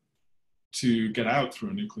big to get out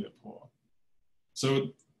through a nuclear pore.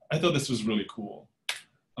 So I thought this was really cool.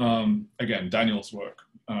 Again, Daniel's work.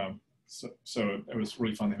 So it was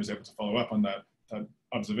really fun that he was able to follow up on that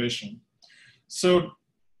observation. So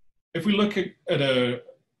if we look at a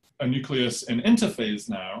nucleus in interphase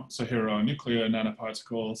now, so here are nuclear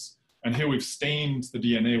nanoparticles, and here we've stained the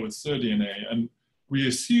DNA with cDNA, and we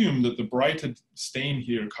assume that the brighter stain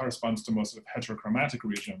here corresponds to more sort of heterochromatic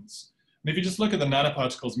regions. And if you just look at the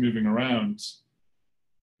nanoparticles moving around,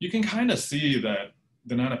 you can kind of see that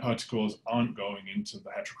the nanoparticles aren't going into the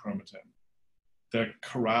heterochromatin. They're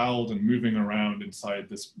corralled and moving around inside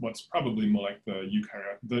this, what's probably more like the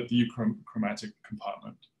euchromatic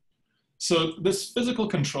compartment. So this physical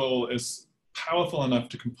control is powerful enough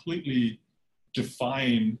to completely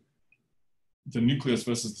define the nucleus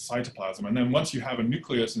versus the cytoplasm. And then once you have a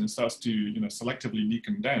nucleus and it starts to selectively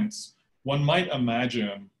decondense, one might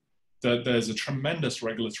imagine that there's a tremendous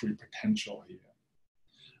regulatory potential here.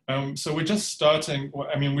 So we're just starting,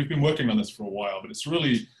 I mean, we've been working on this for a while, but it's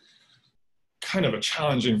really kind of a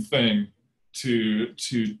challenging thing to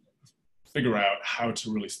figure out how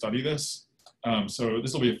to really study this. So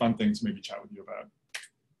this will be a fun thing to maybe chat with you about.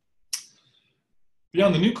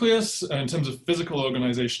 Beyond the nucleus, in terms of physical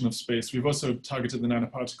organization of space, we've also targeted the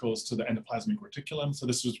nanoparticles to the endoplasmic reticulum. So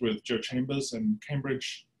this was with Joe Chambers in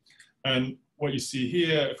Cambridge. And what you see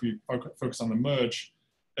here, if we focus on the merge,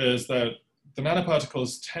 is that the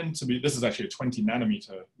nanoparticles tend to be, this is actually a 20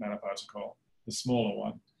 nanometer nanoparticle, the smaller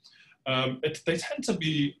one. They tend to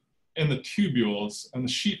be in the tubules, and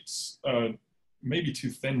the sheets are maybe too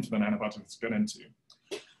thin for the nanoparticles to get into.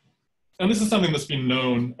 And this is something that's been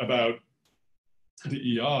known about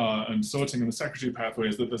the ER and sorting in the secretory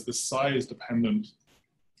pathways, that there's this size-dependent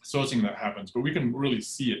sorting that happens, but we can really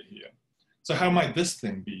see it here. So how might this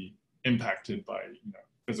thing be impacted by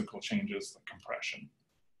physical changes like compression?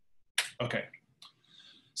 Okay,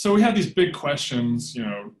 so we have these big questions.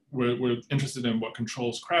 We're interested in what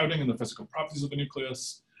controls crowding and the physical properties of the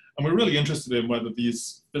nucleus, and we're really interested in whether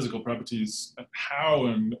these physical properties, how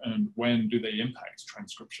and when do they impact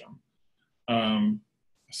transcription.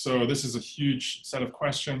 So this is a huge set of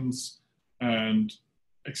questions, and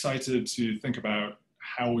excited to think about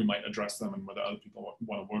how we might address them and whether other people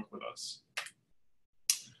want to work with us.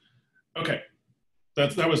 Okay,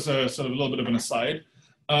 that was sort of a little bit of an aside.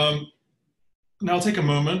 Now I'll take a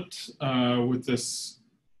moment with this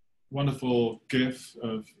wonderful GIF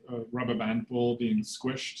of a rubber band ball being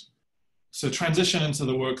squished. So transition into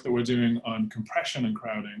the work that we're doing on compression and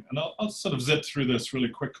crowding. And I'll sort of zip through this really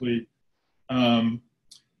quickly.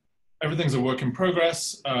 Everything's a work in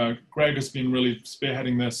progress. Greg has been really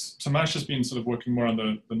spearheading this. Tomasz has been sort of working more on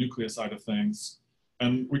the nuclear side of things.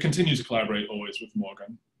 And we continue to collaborate always with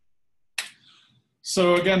Morgan.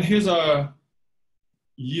 So again, here's our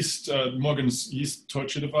yeast, Morgan's yeast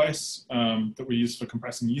torture device that we use for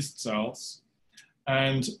compressing yeast cells.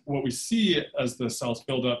 And what we see as the cells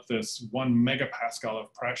build up this 1 megapascal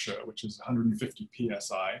of pressure, which is 150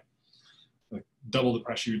 PSI, like double the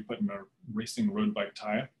pressure you'd put in a racing road bike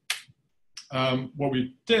tire. What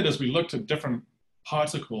we did is we looked at different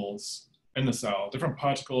particles in the cell, different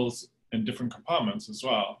particles in different compartments as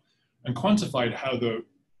well, and quantified how the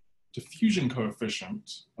diffusion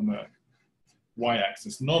coefficient on the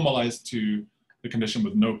y-axis normalized to the condition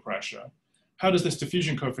with no pressure. How does this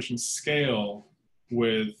diffusion coefficient scale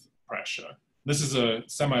with pressure? This is a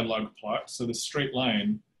semi-log plot, so the straight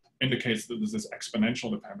line indicates that there's this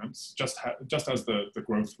exponential dependence, just as the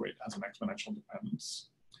growth rate has an exponential dependence.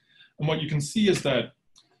 And what you can see is that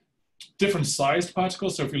different sized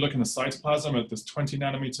particles, so if you look in the cytoplasm at this 20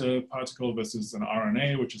 nanometer particle versus an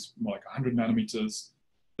RNA, which is more like 100 nanometers,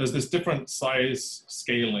 there's this different size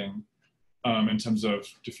scaling in terms of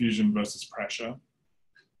diffusion versus pressure.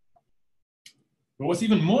 But what's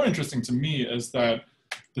even more interesting to me is that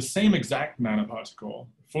the same exact nanoparticle,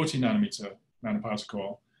 40 nanometer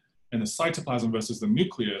nanoparticle, in the cytoplasm versus the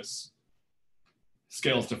nucleus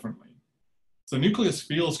scales differently. So the nucleus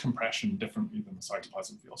feels compression differently than the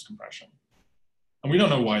cytoplasm feels compression. And we don't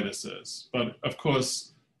know why this is, but of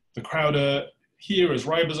course, the crowder here is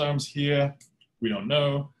ribosomes, here we don't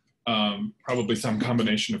know. Probably some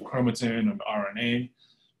combination of chromatin and RNA,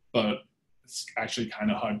 but it's actually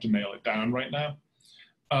kind of hard to nail it down right now.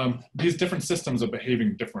 These different systems are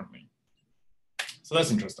behaving differently. So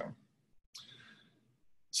that's interesting.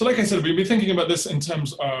 So like I said, we've been thinking about this in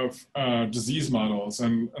terms of disease models,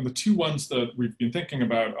 and the two ones that we've been thinking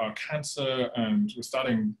about are cancer, and we're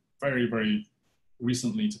starting very, very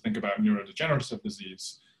recently to think about neurodegenerative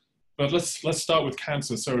disease. But let's start with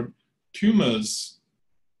cancer. So tumors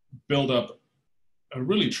build up a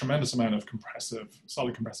really tremendous amount of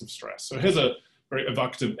solid compressive stress. So here's a very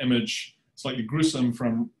evocative image, slightly gruesome,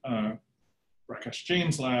 from Rakesh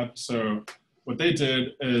Jain's lab. So what they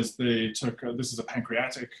did is they took, this is a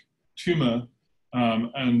pancreatic tumor,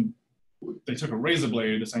 and they took a razor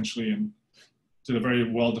blade essentially and did a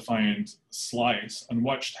very well-defined slice and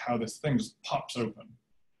watched how this thing just pops open.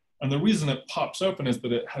 And the reason it pops open is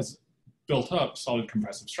that it has built up solid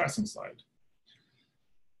compressive stress inside.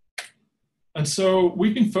 And so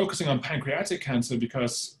we've been focusing on pancreatic cancer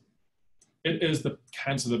because it is the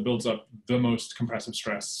cancer that builds up the most compressive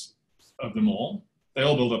stress of them all. They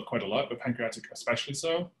all build up quite a lot, but pancreatic especially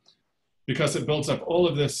so, because it builds up all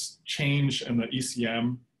of this change in the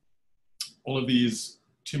ECM, all of these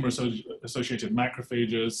tumor-associated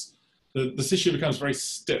macrophages. The tissue becomes very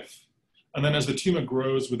stiff. And then as the tumor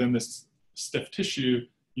grows within this stiff tissue,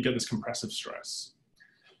 you get this compressive stress.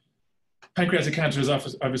 Pancreatic cancer is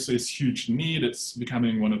obviously a huge need. It's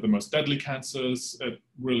becoming one of the most deadly cancers. It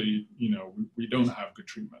really, we don't have good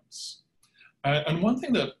treatments. And one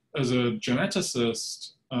thing that, as a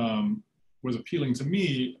geneticist, was appealing to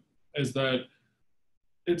me is that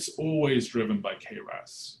it's always driven by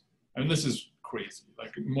KRAS. And this is crazy.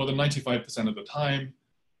 Like more than 95% of the time,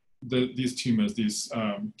 these tumors, these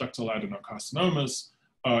ductal adenocarcinomas,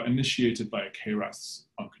 are initiated by a KRAS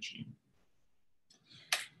oncogene.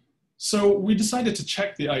 So we decided to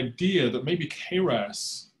check the idea that maybe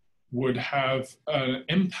KRAS would have an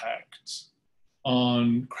impact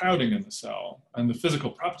on crowding in the cell and the physical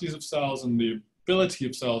properties of cells and the ability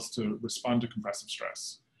of cells to respond to compressive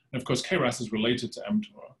stress. And of course, KRAS is related to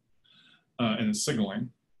mTOR in its signaling.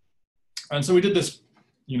 And so we did this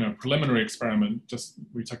preliminary experiment.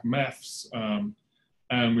 We took MEFs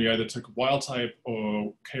and we either took wild type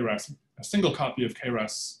or KRAS, a single copy of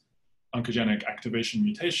KRAS oncogenic activation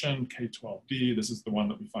mutation, K12D. This is the one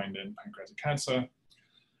that we find in pancreatic cancer.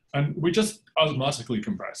 And we just osmotically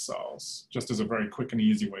compress cells, just as a very quick and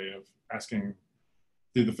easy way of asking,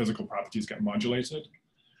 do the physical properties get modulated?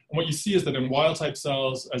 And what you see is that in wild type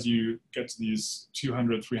cells, as you get to these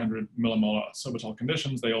 200, 300 millimolar sorbitol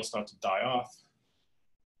conditions, they all start to die off.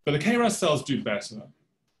 But the KRAS cells do better.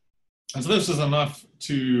 And so this was enough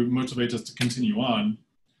to motivate us to continue on.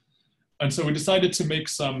 And so we decided to make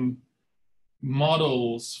some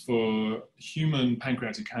models for human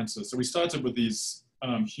pancreatic cancer. So we started with these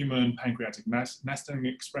human pancreatic nestin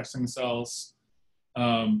expressing cells.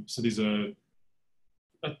 So these are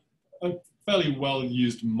a fairly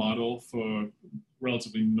well-used model for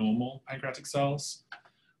relatively normal pancreatic cells.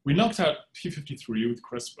 We knocked out p53 with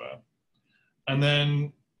CRISPR. And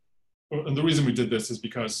then, and the reason we did this is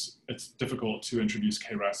because it's difficult to introduce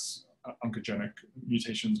KRAS oncogenic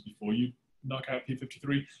mutations before you knock out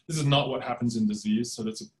p53. This is not what happens in disease, so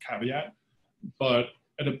that's a caveat. But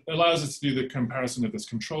it allows us to do the comparison of this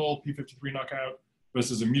control p53 knockout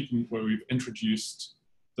versus a mutant where we've introduced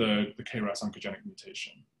the KRAS oncogenic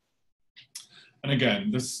mutation. And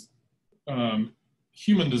again, this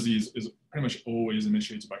human disease is pretty much always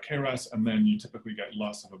initiated by KRAS, and then you typically get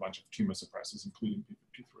loss of a bunch of tumor suppressors, including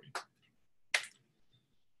p53.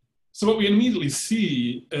 So what we immediately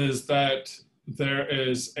see is that there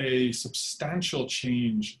is a substantial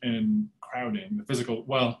change in crowding, the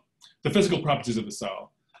physical properties of the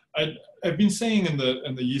cell. I've been saying in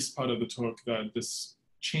the yeast part of the talk that this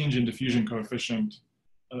change in diffusion coefficient,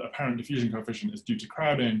 apparent diffusion coefficient, is due to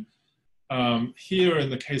crowding. Here, in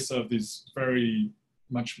the case of these very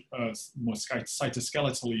much more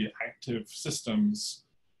cytoskeletally active systems,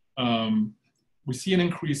 we see an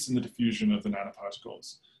increase in the diffusion of the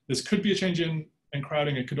nanoparticles. This could be a change in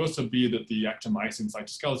crowding. It could also be that the actomycin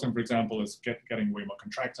cytoskeleton, for example, is getting way more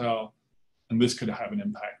contractile, and this could have an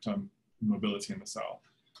impact on mobility in the cell.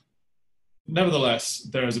 Nevertheless,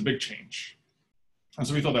 there is a big change. And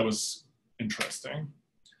so we thought that was interesting.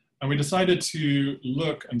 And we decided to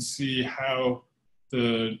look and see how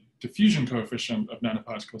the diffusion coefficient of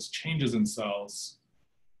nanoparticles changes in cells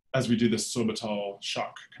as we do this sorbitol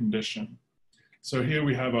shock condition. So here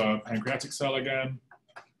we have a pancreatic cell again.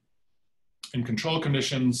 In control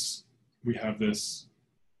conditions, we have this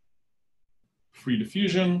free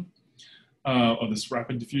diffusion, or this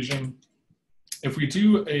rapid diffusion. If we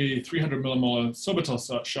do a 300 millimolar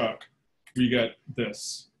sorbitol shock, we get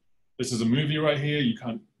this. This is a movie right here. You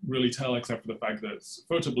can't really tell except for the fact that it's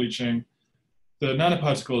photobleaching. The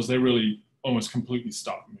nanoparticles, they really almost completely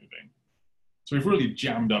stop moving. So we've really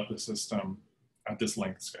jammed up the system at this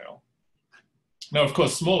length scale. Now, of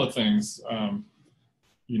course, smaller things,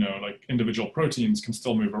 like individual proteins can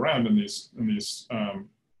still move around in these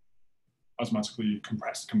osmotically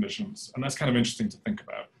compressed conditions. And that's kind of interesting to think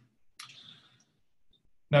about.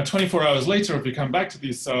 Now, 24 hours later, if we come back to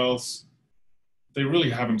these cells, they really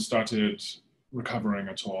haven't started recovering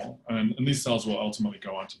at all. And these cells will ultimately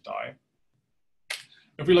go on to die.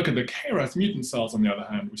 If we look at the KRAS mutant cells, on the other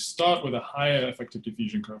hand, we start with a higher effective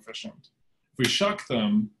diffusion coefficient. If we shock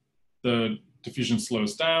them, the diffusion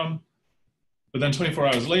slows down, but then 24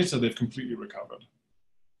 hours later, they've completely recovered.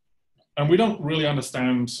 And we don't really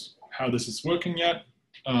understand how this is working yet,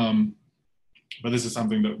 but this is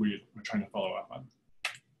something that we're trying to follow up on.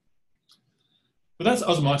 But that's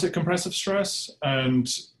osmotic compressive stress, and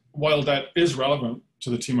while that is relevant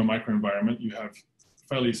to the tumor microenvironment, you have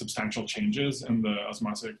fairly substantial changes in the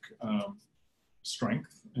osmotic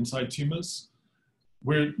strength inside tumors.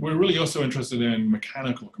 We're really also interested in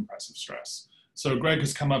mechanical compressive stress. So Greg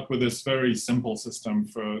has come up with this very simple system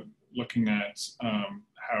for looking at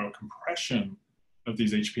how compression of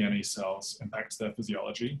these HPNA cells impacts their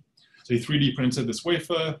physiology. So he 3D printed this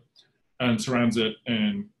wafer, and surrounds it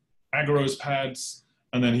in agarose pads.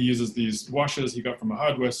 And then he uses these washers he got from a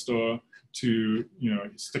hardware store to, he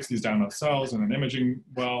sticks these down on cells in an imaging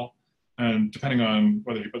well. And depending on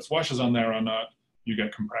whether he puts washers on there or not, you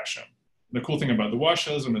get compression. The cool thing about the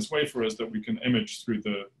washers and this wafer is that we can image through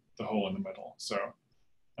the hole in the middle. So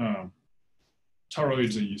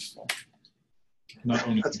toroids are useful, not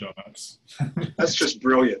only for donuts. That's just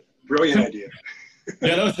brilliant. Brilliant idea.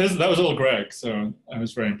 Yeah, that was all Greg, so I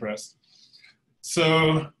was very impressed.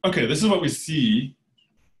 So, okay, this is what we see,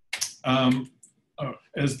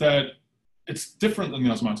 is that it's different than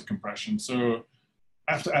the osmotic compression. So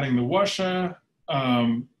after adding the washer,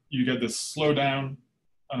 you get this slowdown,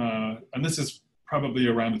 and this is probably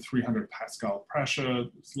around a 300 Pascal pressure.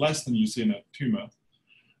 It's less than you see in a tumor.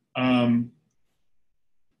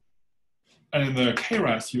 And in the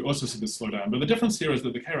KRAS, you also see this slowdown. But the difference here is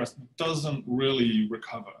that the KRAS doesn't really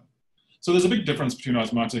recover. So there's a big difference between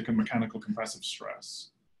osmotic and mechanical compressive stress.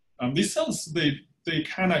 These cells, they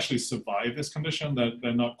can actually survive this condition, that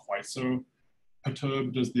they're not quite so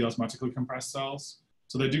perturbed as the osmotically compressed cells.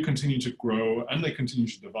 So they do continue to grow and they continue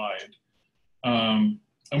to divide.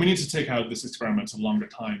 And we need to take out this experiment to longer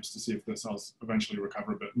times to see if the cells eventually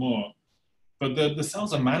recover a bit more. But the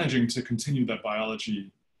cells are managing to continue their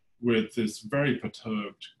biology with this very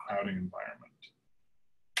perturbed crowding environment.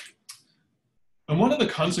 And one of the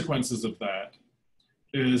consequences of that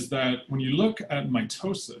is that when you look at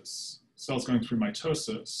mitosis, cells going through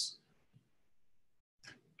mitosis,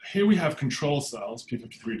 here we have control cells,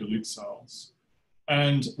 p53 dilute cells,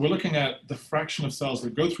 and we're looking at the fraction of cells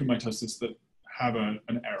that go through mitosis that have an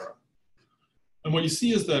error. And what you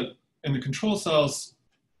see is that in the control cells,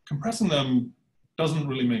 compressing them doesn't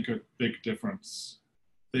really make a big difference.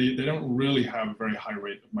 They don't really have a very high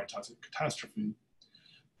rate of mitotic catastrophe.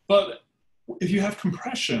 But if you have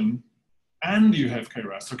compression and you have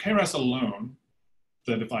KRAS, so KRAS alone,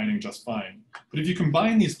 they're dividing just fine. But if you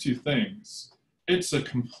combine these two things, it's a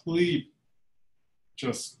complete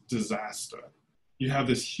just disaster. You have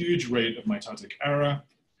this huge rate of mitotic error.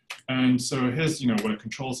 And so here's what a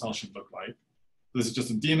control cell should look like. This is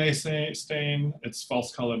just a DNA stain. It's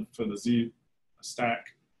false colored for the Z stack.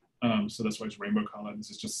 So that's why it's rainbow colored.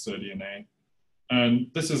 This is just cDNA.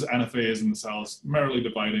 And this is anaphase in the cells merrily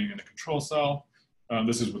dividing in a control cell.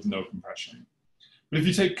 This is with no compression. But if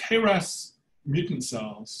you take KRAS mutant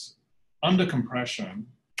cells under compression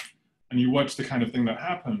and you watch the kind of thing that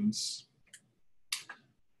happens,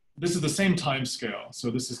 this is the same time scale.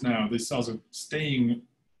 So this is now, these cells are staying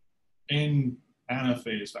in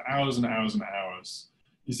anaphase for hours and hours and hours.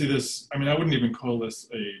 You see this, I wouldn't even call this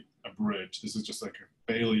a bridge. This is just like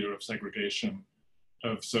a failure of segregation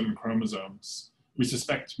of certain chromosomes. We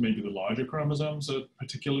suspect maybe the larger chromosomes are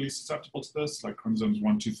particularly susceptible to this, like chromosomes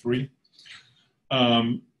 1, 2, 3.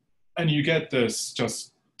 And you get this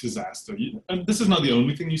just disaster. And this is not the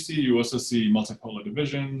only thing you see. You also see multipolar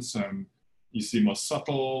divisions, and you see more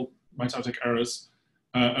subtle mitotic errors.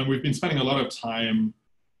 And we've been spending a lot of time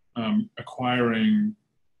acquiring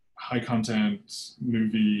high content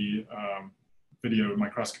movie, video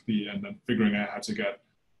microscopy, and then figuring out how to get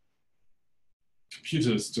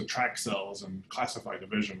computers to track cells and classify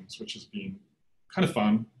divisions, which has been kind of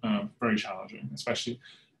fun, very challenging, especially,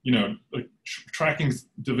 like tracking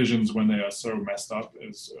divisions when they are so messed up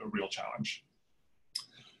is a real challenge.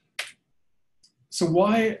 So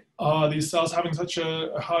why are these cells having such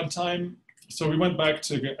a hard time? So we went back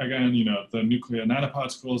to, again, the nuclear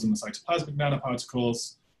nanoparticles and the cytoplasmic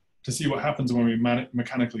nanoparticles to see what happens when we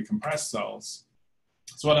mechanically compress cells.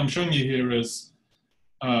 So what I'm showing you here is,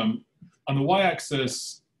 on the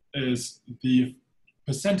y-axis is the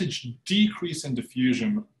percentage decrease in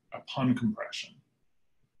diffusion upon compression.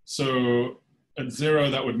 So at 0,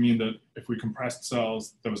 that would mean that if we compressed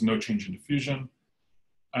cells, there was no change in diffusion.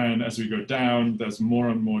 And as we go down, there's more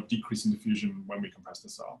and more decrease in diffusion when we compress the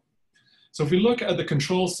cell. So if we look at the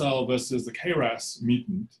control cell versus the KRAS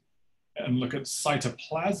mutant and look at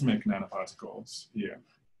cytoplasmic nanoparticles here,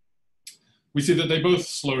 we see that they both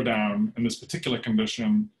slow down in this particular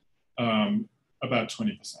condition about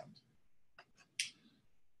 20%.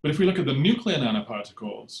 But if we look at the nuclear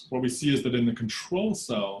nanoparticles, what we see is that in the control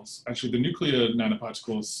cells, actually the nuclear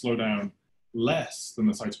nanoparticles slow down less than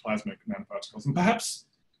the cytoplasmic nanoparticles. And perhaps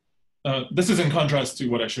this is in contrast to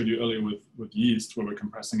what I showed you earlier with yeast, where we're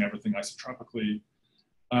compressing everything isotropically.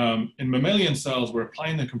 In mammalian cells, we're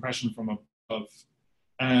applying the compression from above,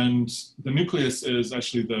 and the nucleus is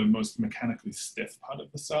actually the most mechanically stiff part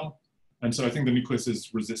of the cell. And so I think the nucleus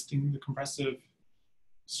is resisting the compressive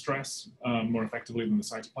stress more effectively than the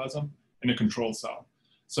cytoplasm in a control cell.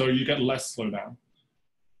 So you get less slowdown.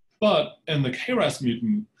 But in the KRAS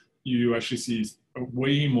mutant, you actually see a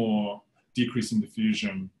way more decrease in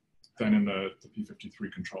diffusion than in the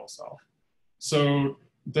p53 control cell. So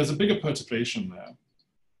there's a bigger perturbation there.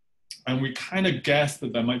 And we kind of guess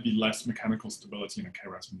that there might be less mechanical stability in a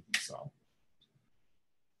KRAS mutant cell.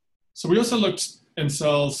 So we also looked in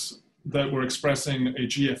cells that were expressing a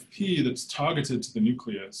GFP that's targeted to the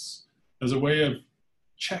nucleus as a way of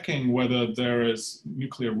checking whether there is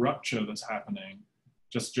nuclear rupture that's happening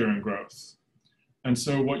just during growth. And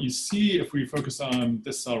so what you see if we focus on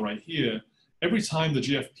this cell right here, every time the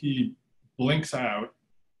GFP blinks out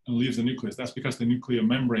and leaves the nucleus, that's because the nuclear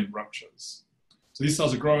membrane ruptures. So these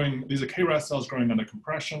cells are growing, these are KRAS cells growing under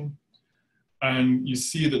compression, and you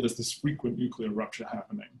see that there's this frequent nuclear rupture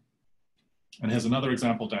happening. And here's another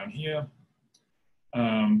example down here.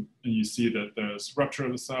 And you see that there's rupture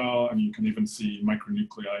of the cell, and you can even see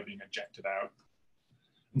micronuclei being ejected out.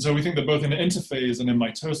 And so we think that both in interphase and in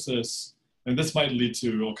mitosis, and this might lead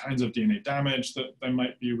to all kinds of DNA damage that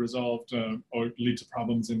might be resolved or lead to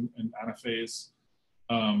problems in anaphase.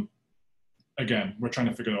 Again, we're trying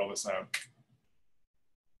to figure all this out.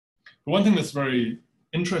 But one thing that's very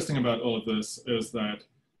interesting about all of this is that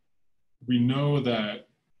we know that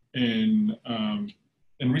in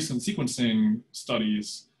recent sequencing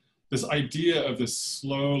studies, this idea of this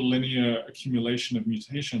slow linear accumulation of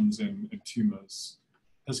mutations in tumors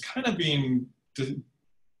has kind of been,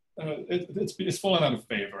 it's fallen out of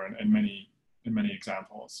favor in many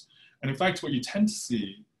examples. And in fact, what you tend to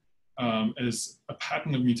see is a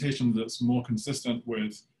pattern of mutations that's more consistent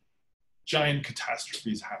with giant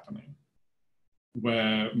catastrophes happening,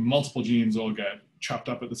 where multiple genes all get chopped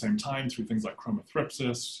up at the same time through things like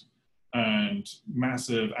chromothripsis and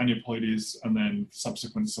massive aneuploidies, and then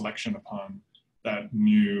subsequent selection upon that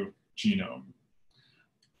new genome.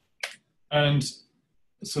 And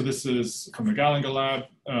so this is from the Gallinger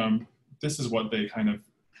lab. This is what they kind of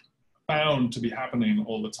found to be happening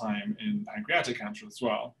all the time in pancreatic cancer as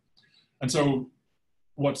well. And so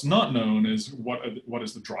what's not known is what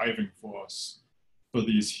is the driving force for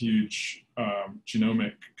these huge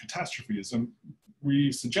genomic catastrophes. And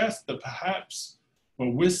we suggest that perhaps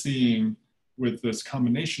what we're seeing with this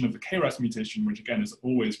combination of the KRAS mutation, which again is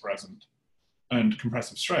always present, and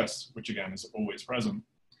compressive stress, which again is always present,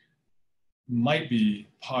 might be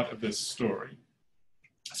part of this story.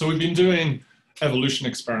 So we've been doing evolution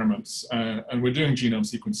experiments, and we're doing genome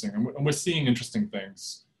sequencing, and we're seeing interesting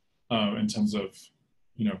things in terms of,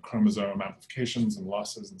 chromosome amplifications and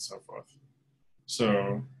losses and so forth.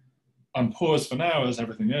 So on pause for now, as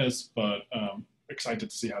everything is, but excited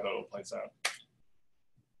to see how that all plays out.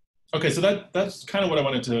 Okay, so that's kind of what I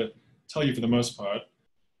wanted to tell you for the most part.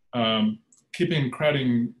 Keeping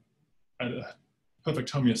crowding at a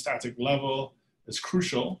perfect homeostatic level is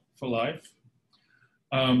crucial for life.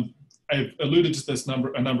 I've alluded to this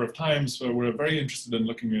a number of times, but we're very interested in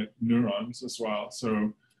looking at neurons as well.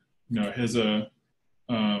 So, here's a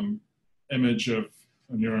image of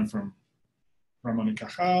a neuron from Ramon y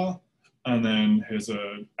Cajal, and then here's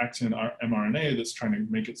an actin mRNA that's trying to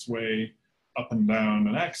make its way up and down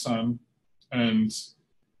an axon. And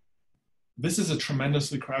this is a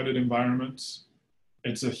tremendously crowded environment.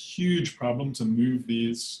 It's a huge problem to move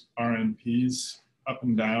these RNPs up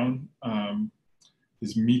and down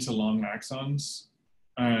these meter-long axons.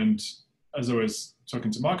 And as I was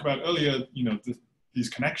talking to Mark about earlier, these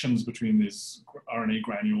connections between these RNA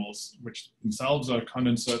granules, which themselves are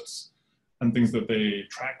condensates, and things that they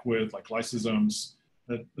track with, like lysosomes,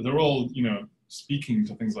 that they're all, speaking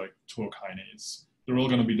to things like TOR kinase. They're all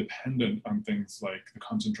going to be dependent on things like the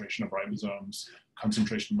concentration of ribosomes,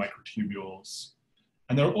 concentration of microtubules.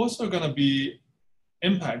 And they're also going to be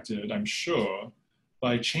impacted, I'm sure,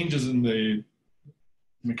 by changes in the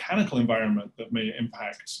mechanical environment that may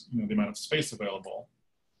impact the amount of space available.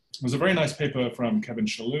 There's a very nice paper from Kevin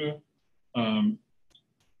Shalou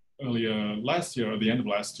earlier last year, or the end of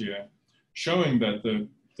last year, showing that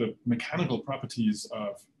the mechanical properties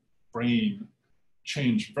of brain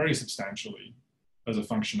change very substantially as a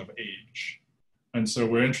function of age. And so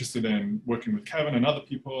we're interested in working with Kevin and other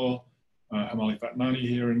people, Hamali Fatnani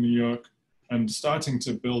here in New York, and starting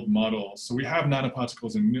to build models. So we have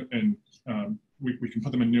nanoparticles we can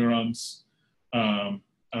put them in neurons.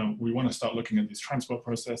 We want to start looking at these transport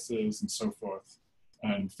processes and so forth,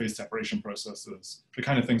 and phase separation processes, the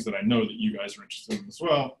kind of things that I know that you guys are interested in as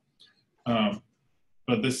well.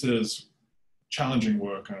 But this is challenging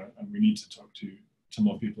work, and we need to talk to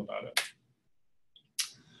more people about it.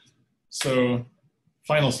 So,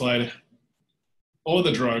 final slide. All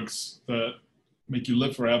the drugs that make you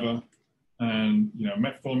live forever, and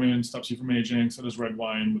metformin stops you from aging, so does red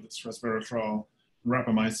wine with its resveratrol,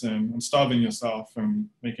 rapamycin and starving yourself and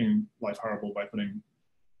making life horrible by putting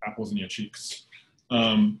apples in your cheeks.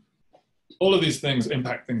 All of these things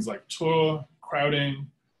impact things like tour, crowding,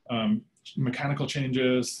 mechanical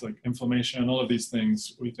changes like inflammation. All of these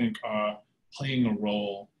things we think are playing a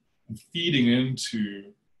role and feeding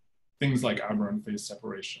into things like aberrant phase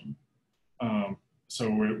separation. So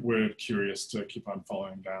we're curious to keep on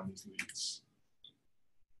following down these leads.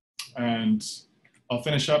 And I'll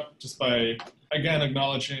finish up just by, again,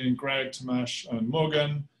 acknowledging Greg, Tomasz, and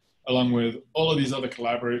Morgan, along with all of these other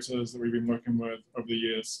collaborators that we've been working with over the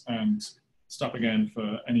years, and stop again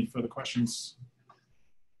for any further questions.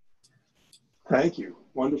 Thank you.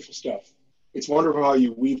 Wonderful stuff. It's wonderful how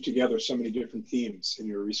you weave together so many different themes in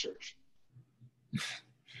your research.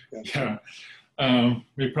 Yeah.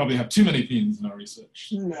 We probably have too many themes in our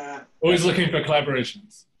research. Nah. Always looking for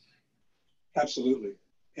collaborations. Absolutely.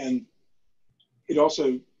 And it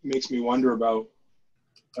also makes me wonder about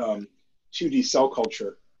 2D cell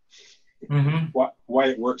culture, why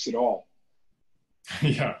it works at all.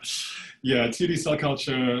 Yeah, 2D cell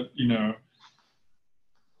culture, you know,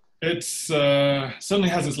 it's certainly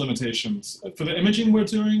has its limitations. For the imaging we're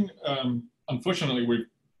doing, unfortunately, we've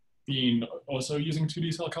been also using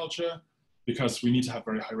 2D cell culture because we need to have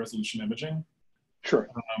very high resolution imaging. Sure.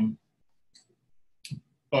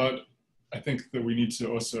 But I think that we need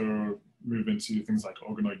to also move into things like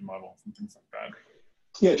organoid models and things like that.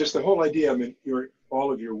 Yeah, just the whole idea, I mean,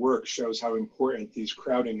 all of your work shows how important these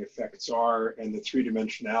crowding effects are and the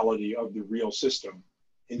three-dimensionality of the real system.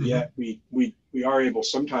 And yet we are able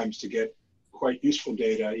sometimes to get quite useful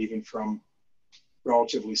data even from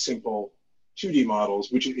relatively simple 2D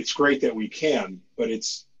models, which it's great that we can, but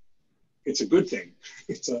it's a good thing.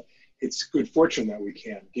 It's good fortune that we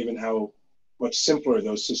can, given how much simpler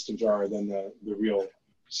those systems are than the real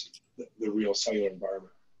cellular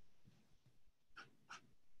environment.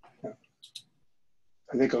 Yeah.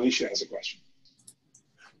 I think Alicia has a question.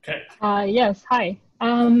 Okay. Yes, hi.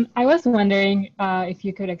 I was wondering if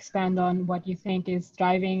you could expand on what you think is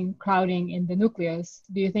driving crowding in the nucleus.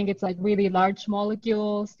 Do you think it's like really large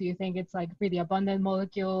molecules? Do you think it's like really abundant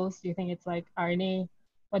molecules? Do you think it's like RNA?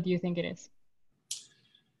 What do you think it is?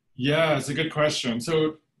 Yeah, it's a good question.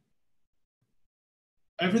 So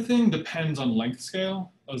everything depends on length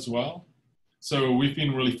scale as well. So we've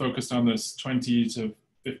been really focused on this 20 to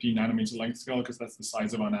 50 nanometer length scale because that's the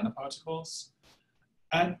size of our nanoparticles.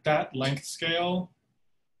 At that length scale,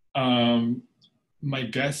 my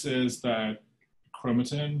guess is that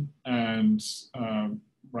chromatin and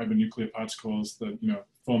ribonuclear particles that,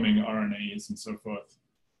 forming RNAs and so forth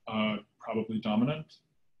are probably dominant.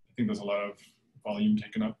 I think there's a lot of volume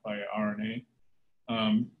taken up by RNA.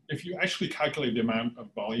 If you actually calculate the amount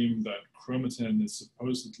of volume that chromatin is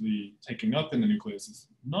supposedly taking up in the nucleus, it's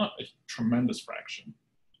not a tremendous fraction.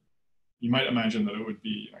 You might imagine that it would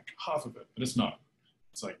be like half of it, but it's not.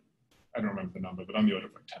 It's like, I don't remember the number, but on the order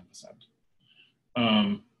of like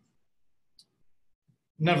 10%.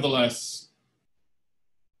 Nevertheless,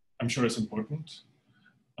 I'm sure it's important.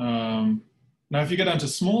 Now, if you get down to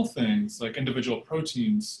small things like individual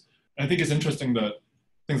proteins, I think it's interesting that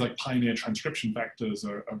things like pioneer transcription factors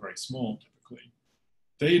are very small typically.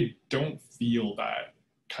 They don't feel that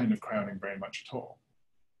kind of crowding very much at all.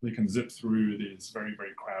 They can zip through these very,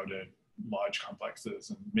 very crowded, large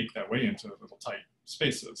complexes and make their way into little tight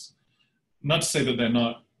spaces. Not to say that they're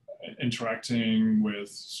not interacting with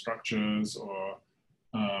structures or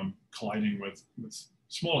colliding with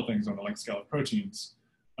smaller things on the length scale of proteins.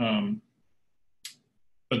 But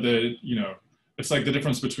it's like the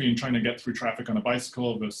difference between trying to get through traffic on a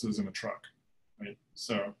bicycle versus in a truck, right?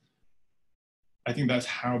 So I think that's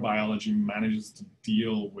how biology manages to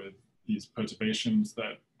deal with these perturbations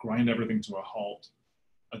that grind everything to a halt.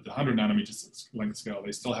 At the 100 nanometer length scale,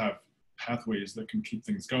 they still have pathways that can keep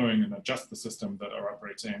things going and adjust the system that are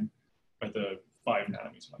operating at the 5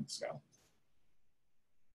 nanometer length scale.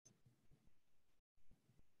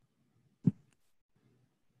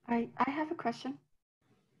 I have a question.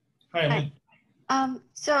 Hi, Emily.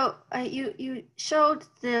 So you showed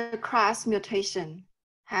the class mutation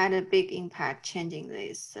had a big impact changing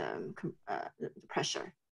this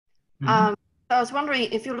pressure. So I was wondering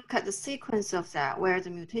if you look at the sequence of that, where the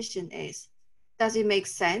mutation is, does it make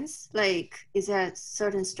sense? Like, is there a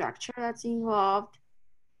certain structure that's involved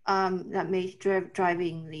that may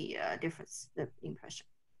driving the difference in pressure?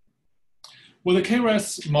 Well, the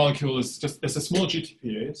KRAS molecule it's a small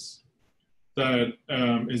GTPase that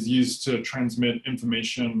is used to transmit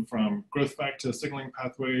information from growth factor signaling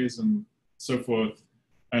pathways and so forth,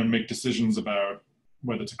 and make decisions about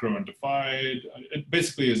whether to grow and divide. It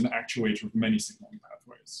basically is an actuator of many signaling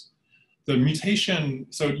pathways. the mutation,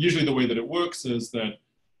 so usually the way that it works is that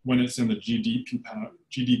when it's in the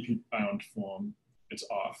GDP bound form, it's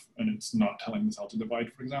off and it's not telling the cell to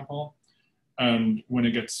divide, for example. And when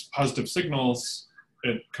it gets positive signals,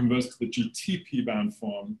 it converts to the GTP bound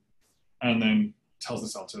form and then tells the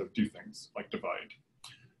cell to do things like divide.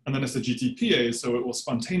 And then it's the GTPase, so it will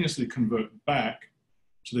spontaneously convert back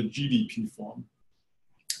to the GDP form.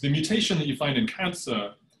 The mutation that you find in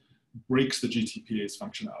cancer breaks the GTPase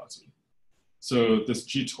functionality. So this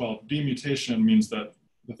G12D mutation means that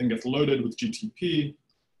the thing gets loaded with GTP,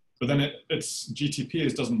 but then its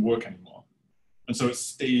GTPase doesn't work anymore. And so it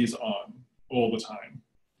stays on all the time.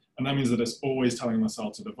 And that means that it's always telling the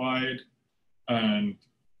cell to divide and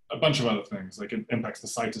a bunch of other things, like it impacts the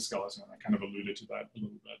cytoskeleton. I kind of alluded to that a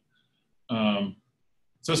little bit.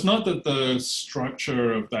 So it's not that the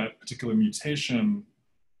structure of that particular mutation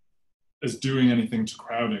is doing anything to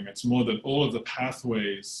crowding. It's more that all of the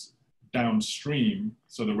pathways downstream,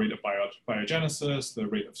 so the rate of biogenesis, the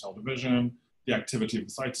rate of cell division, the activity of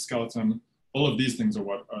the cytoskeleton, all of these things are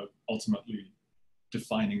what are ultimately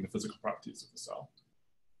defining the physical properties of the cell.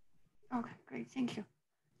 Okay, great, thank you.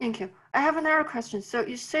 Thank you. I have another question. So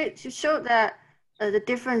you showed that the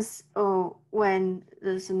difference when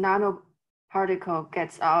this nanoparticle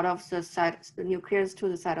gets out of the nucleus to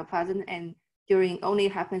the cytoplasm and only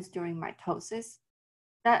happens during mitosis.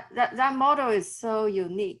 That model is so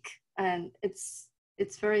unique and it's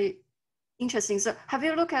very interesting. So have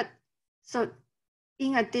you looked at, so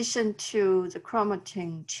in addition to the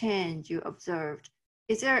chromatin change you observed,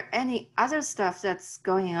 is there any other stuff that's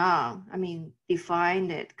going on? I mean,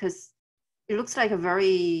 define it, because it looks like a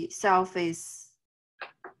very cell-phase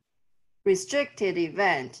restricted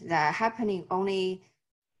event that happening only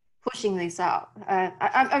pushing this out.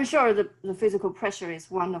 I'm sure the physical pressure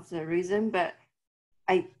is one of the reasons, but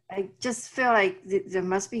I just feel like there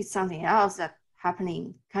must be something else that's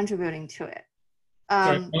happening, contributing to it.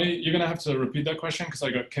 Sorry, you're going to have to repeat that question because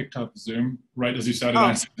I got kicked off Zoom right as you started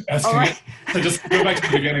asking right. it. So just go back to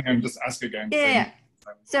the beginning and just ask again. Yeah.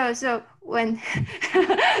 So when,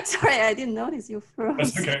 sorry, I didn't notice you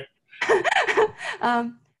froze. That's okay.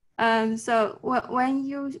 So when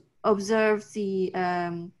you observe the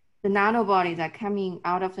nanobody that coming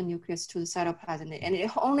out of the nucleus to the cytoplasm, and it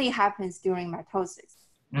only happens during mitosis.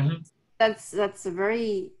 Mm-hmm. That's a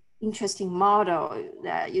very interesting model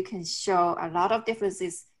that you can show a lot of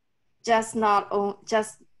differences, just not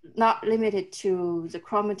limited to the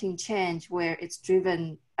chromatin change where it's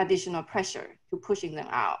driven additional pressure to pushing them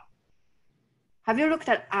out. Have you looked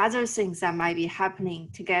at other things that might be happening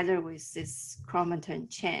together with this chromatin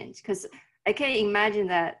change? Because I can't imagine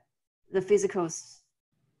that the physical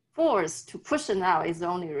force to push them out is the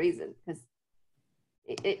only reason, because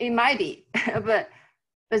it might be, but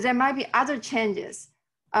there might be other changes.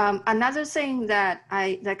 Another thing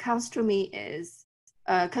that comes to me is,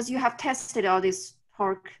 because you have tested all these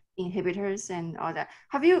torque inhibitors and all that,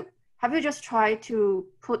 have you just tried to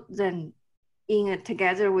put them in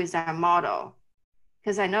together with that model?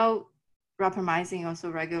 Because I know rapamycin also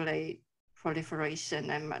regulate proliferation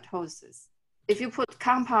and mitosis. If you put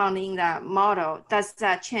compound in that model, does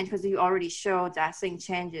that change? Because you already showed that thing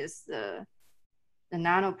changes the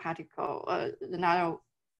nanoparticle,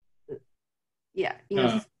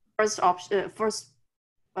 the first option, first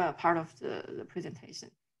part of the presentation.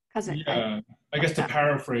 I guess to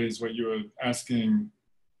paraphrase what you were asking,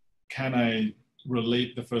 can I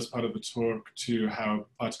relate the first part of the talk to how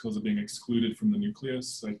particles are being excluded from the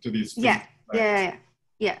nucleus? Like, do these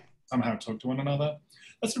somehow talk to one another?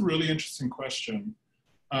 That's a really interesting question.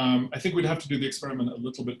 I think we'd have to do the experiment a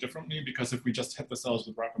little bit differently, because if we just hit the cells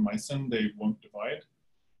with rapamycin, they won't divide.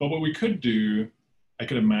 But what we could do, I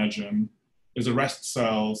could imagine, is arrest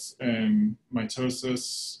cells in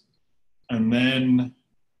mitosis and then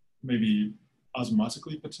maybe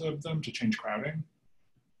osmotically perturb them to change crowding.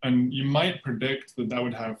 And you might predict that that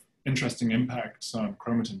would have interesting impacts on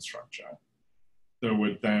chromatin structure that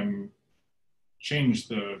would then change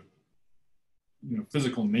the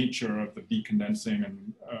physical nature of the decondensing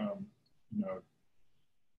and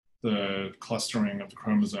the clustering of the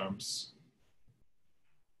chromosomes.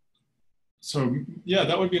 So yeah,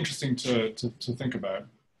 that would be interesting to think about.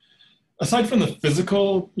 Aside from the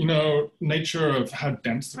physical, nature of how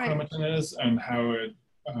dense the chromatin is and how it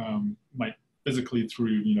might physically,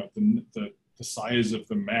 through the size of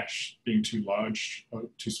the mesh being too large or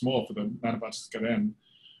too small for the nanoparticles to get in,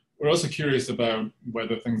 we're also curious about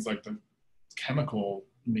whether things like the chemical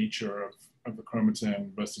nature of the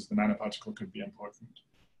chromatin versus the nanoparticle could be important.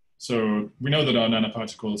 So we know that our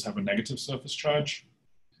nanoparticles have a negative surface charge.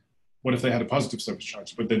 what if they had a positive surface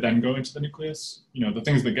charge? Would they then go into the nucleus? You know, the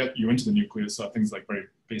things that get you into the nucleus are things like very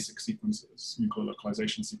basic sequences, nuclear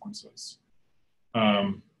localization sequences.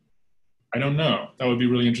 I don't know. That would be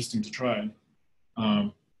really interesting to try.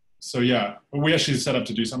 So yeah, we actually set up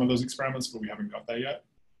to do some of those experiments, but we haven't got there yet.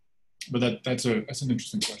 But that's an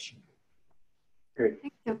interesting question. Great.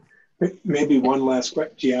 Thank you. Maybe one last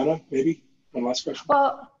question, Gianna, maybe one last question.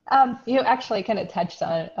 Well, you actually kind of touched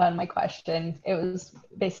on my question. It was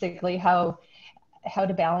basically how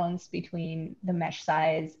to balance between the mesh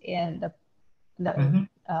size and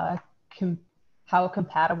how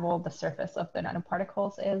compatible the surface of the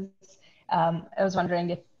nanoparticles is. I was wondering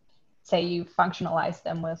if, say, you functionalize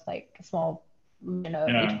them with like a small,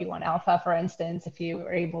 HB1 alpha, for instance, if you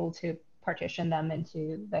were able to partition them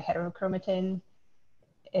into the heterochromatin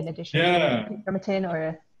in addition to the chromatin,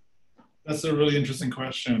 or? That's a really interesting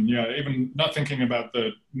question. Yeah, even not thinking about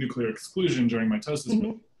the nuclear exclusion during mitosis,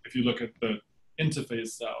 but if you look at the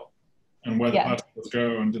interphase cell and where the particles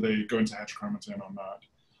go, and do they go into heterochromatin or not?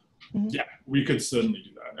 Yeah, we could certainly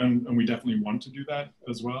do that. And we definitely want to do that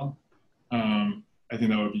as well. I think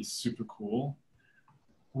that would be super cool.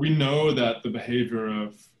 We know that the behavior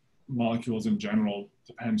of molecules in general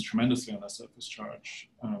depends tremendously on their surface charge.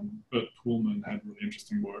 But Pullman had really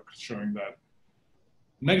interesting work showing that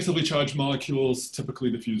negatively charged molecules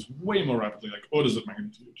typically diffuse way more rapidly, like orders of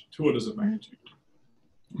magnitude, 2 orders of magnitude,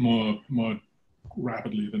 more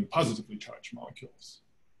rapidly than positively charged molecules.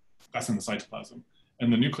 That's in the cytoplasm.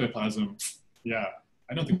 And the nucleoplasm, yeah,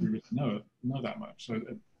 I don't think we really know that much. So,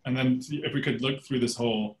 and then if we could look through this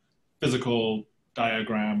whole physical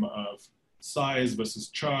diagram of size versus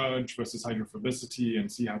charge versus hydrophobicity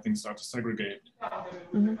and see how things start to segregate,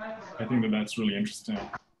 I think that's really interesting.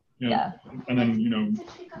 You know, and then,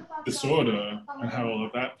 disorder and how all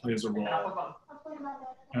of that plays a role,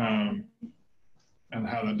 and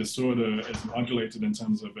how that disorder is modulated in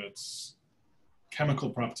terms of its chemical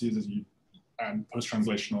properties as you add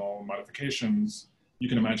post-translational modifications. You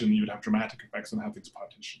can imagine that you would have dramatic effects on how things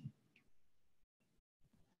partition.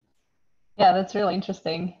 Yeah, that's really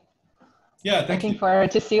interesting. Yeah, thank you. Looking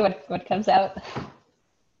forward to see what comes out.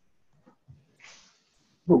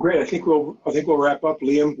 Well, great. I think we'll wrap up.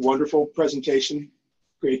 Liam, wonderful presentation.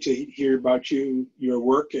 Great to hear about your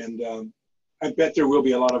work, and I bet there will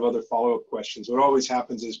be a lot of other follow-up questions. What always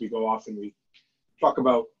happens is we go off and we talk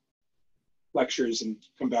about lectures and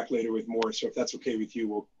come back later with more. So if that's okay with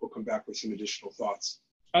you, we'll come back with some additional thoughts.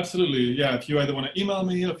 Absolutely. Yeah. If you either want to email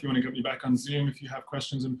me or if you want to get me back on Zoom, if you have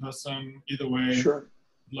questions in person, either way, sure.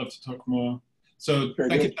 I'd love to talk more. So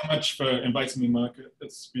thank you so much for inviting me, Mark.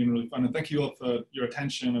 It's been really fun. And thank you all for your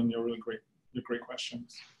attention and your great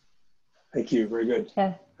questions. Thank you. Very good.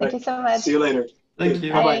 Yeah. Thank you so much. See you later. Thank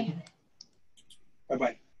you. Bye.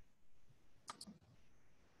 Bye-bye.